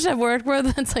the first I've worked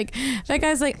with. It's like, that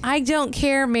guy's like, I don't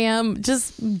care, ma'am.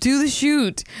 Just do the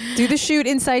shoot. Do the shoot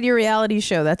inside your reality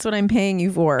show. That's what I'm paying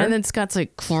you for. And then Scott's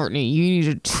like, Courtney, you need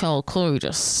to tell Chloe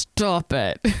to stop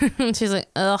it. And she's like,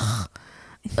 ugh,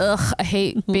 I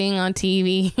hate being on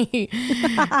TV.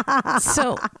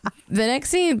 So the next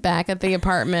scene back at the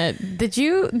apartment,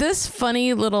 this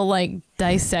funny little like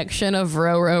dissection of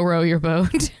row your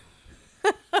boat.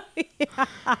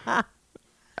 Yeah.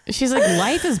 She's like,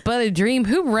 life is but a dream.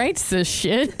 Who writes this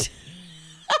shit?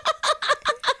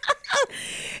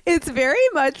 It's very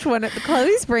much when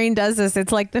Chloe's brain does this,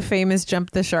 it's like the famous jump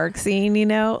the shark scene, you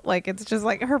know? Like, it's just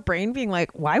like her brain being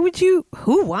like,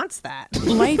 who wants that?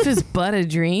 Life is but a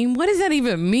dream? What does that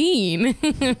even mean?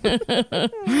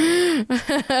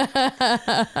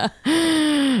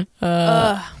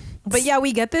 But yeah,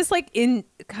 we get this like in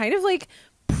kind of like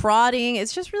prodding.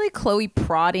 It's just really Chloe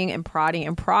prodding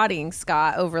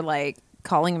Scott over like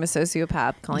calling him a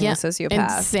sociopath,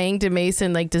 and saying to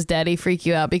Mason, like, does daddy freak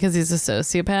you out because he's a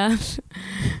sociopath?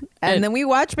 And then we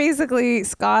watch basically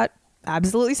Scott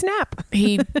absolutely snap.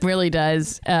 He really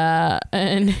does.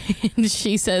 And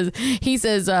he says,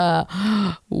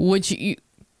 would you,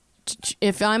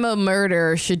 if I'm a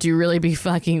murderer, should you really be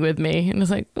fucking with me? And I was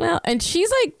like, well, and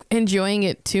she's like enjoying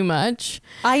it too much.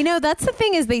 I know. That's the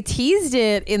thing, is they teased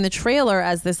it in the trailer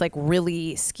as this like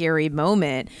really scary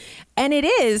moment. And it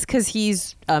is, because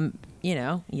he's,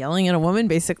 yelling at a woman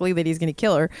basically that he's going to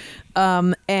kill her.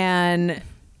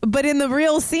 But in the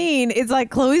real scene, it's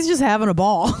like Chloe's just having a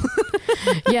ball.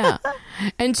 Yeah.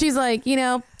 And she's like,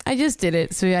 I just did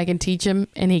it so I can teach him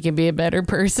and he can be a better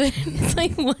person. It's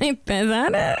like, what? Is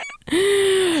that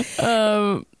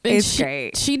it? It's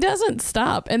great. She doesn't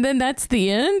stop. And then that's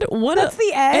the end? That's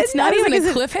the end? It's not even a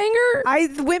cliffhanger? I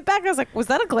went back. I was like, was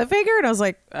that a cliffhanger? And I was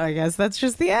like, I guess that's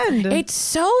just the end. It's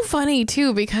so funny,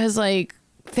 too, because like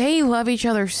they love each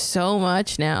other so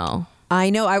much now. I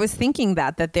know. I was thinking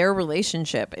that their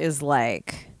relationship is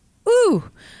like, ooh.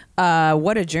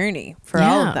 What a journey for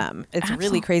all of them. It's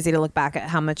really crazy to look back at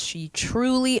how much she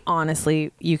truly,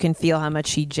 honestly, you can feel how much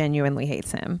she genuinely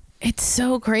hates him. It's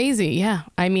so crazy. Yeah.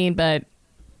 I mean, but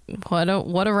what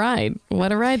a ride.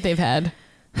 What a ride they've had.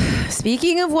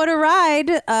 Speaking of what a ride,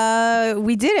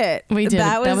 we did it. We did.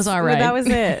 That was our ride. That was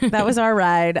it. That was our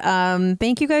ride.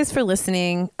 Thank you guys for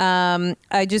listening.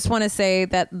 I just want to say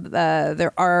that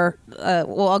there are,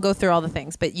 well, I'll go through all the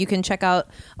things, but you can check out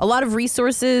a lot of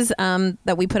resources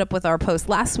that we put up with our post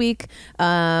last week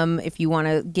if you want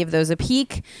to give those a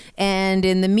peek. And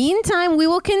in the meantime, we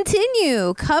will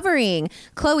continue covering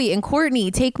Chloe and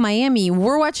Courtney Take Miami.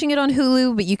 We're watching it on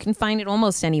Hulu, but you can find it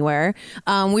almost anywhere.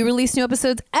 We release new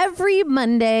episodes every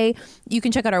Monday. You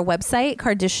can check out our website,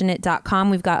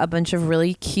 Kardashianit.com. We've got a bunch of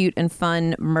really cute and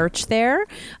fun merch there.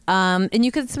 And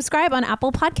you can subscribe on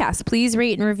Apple Podcasts. Please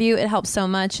rate and review. It helps so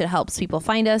much. It helps people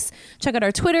find us. Check out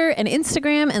our Twitter and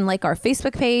Instagram and like our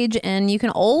Facebook page. And you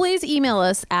can always email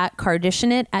us at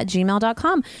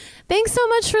Kardashianit@gmail.com. Thanks so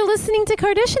much for listening to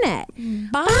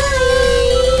Kardashianit.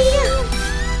 Bye.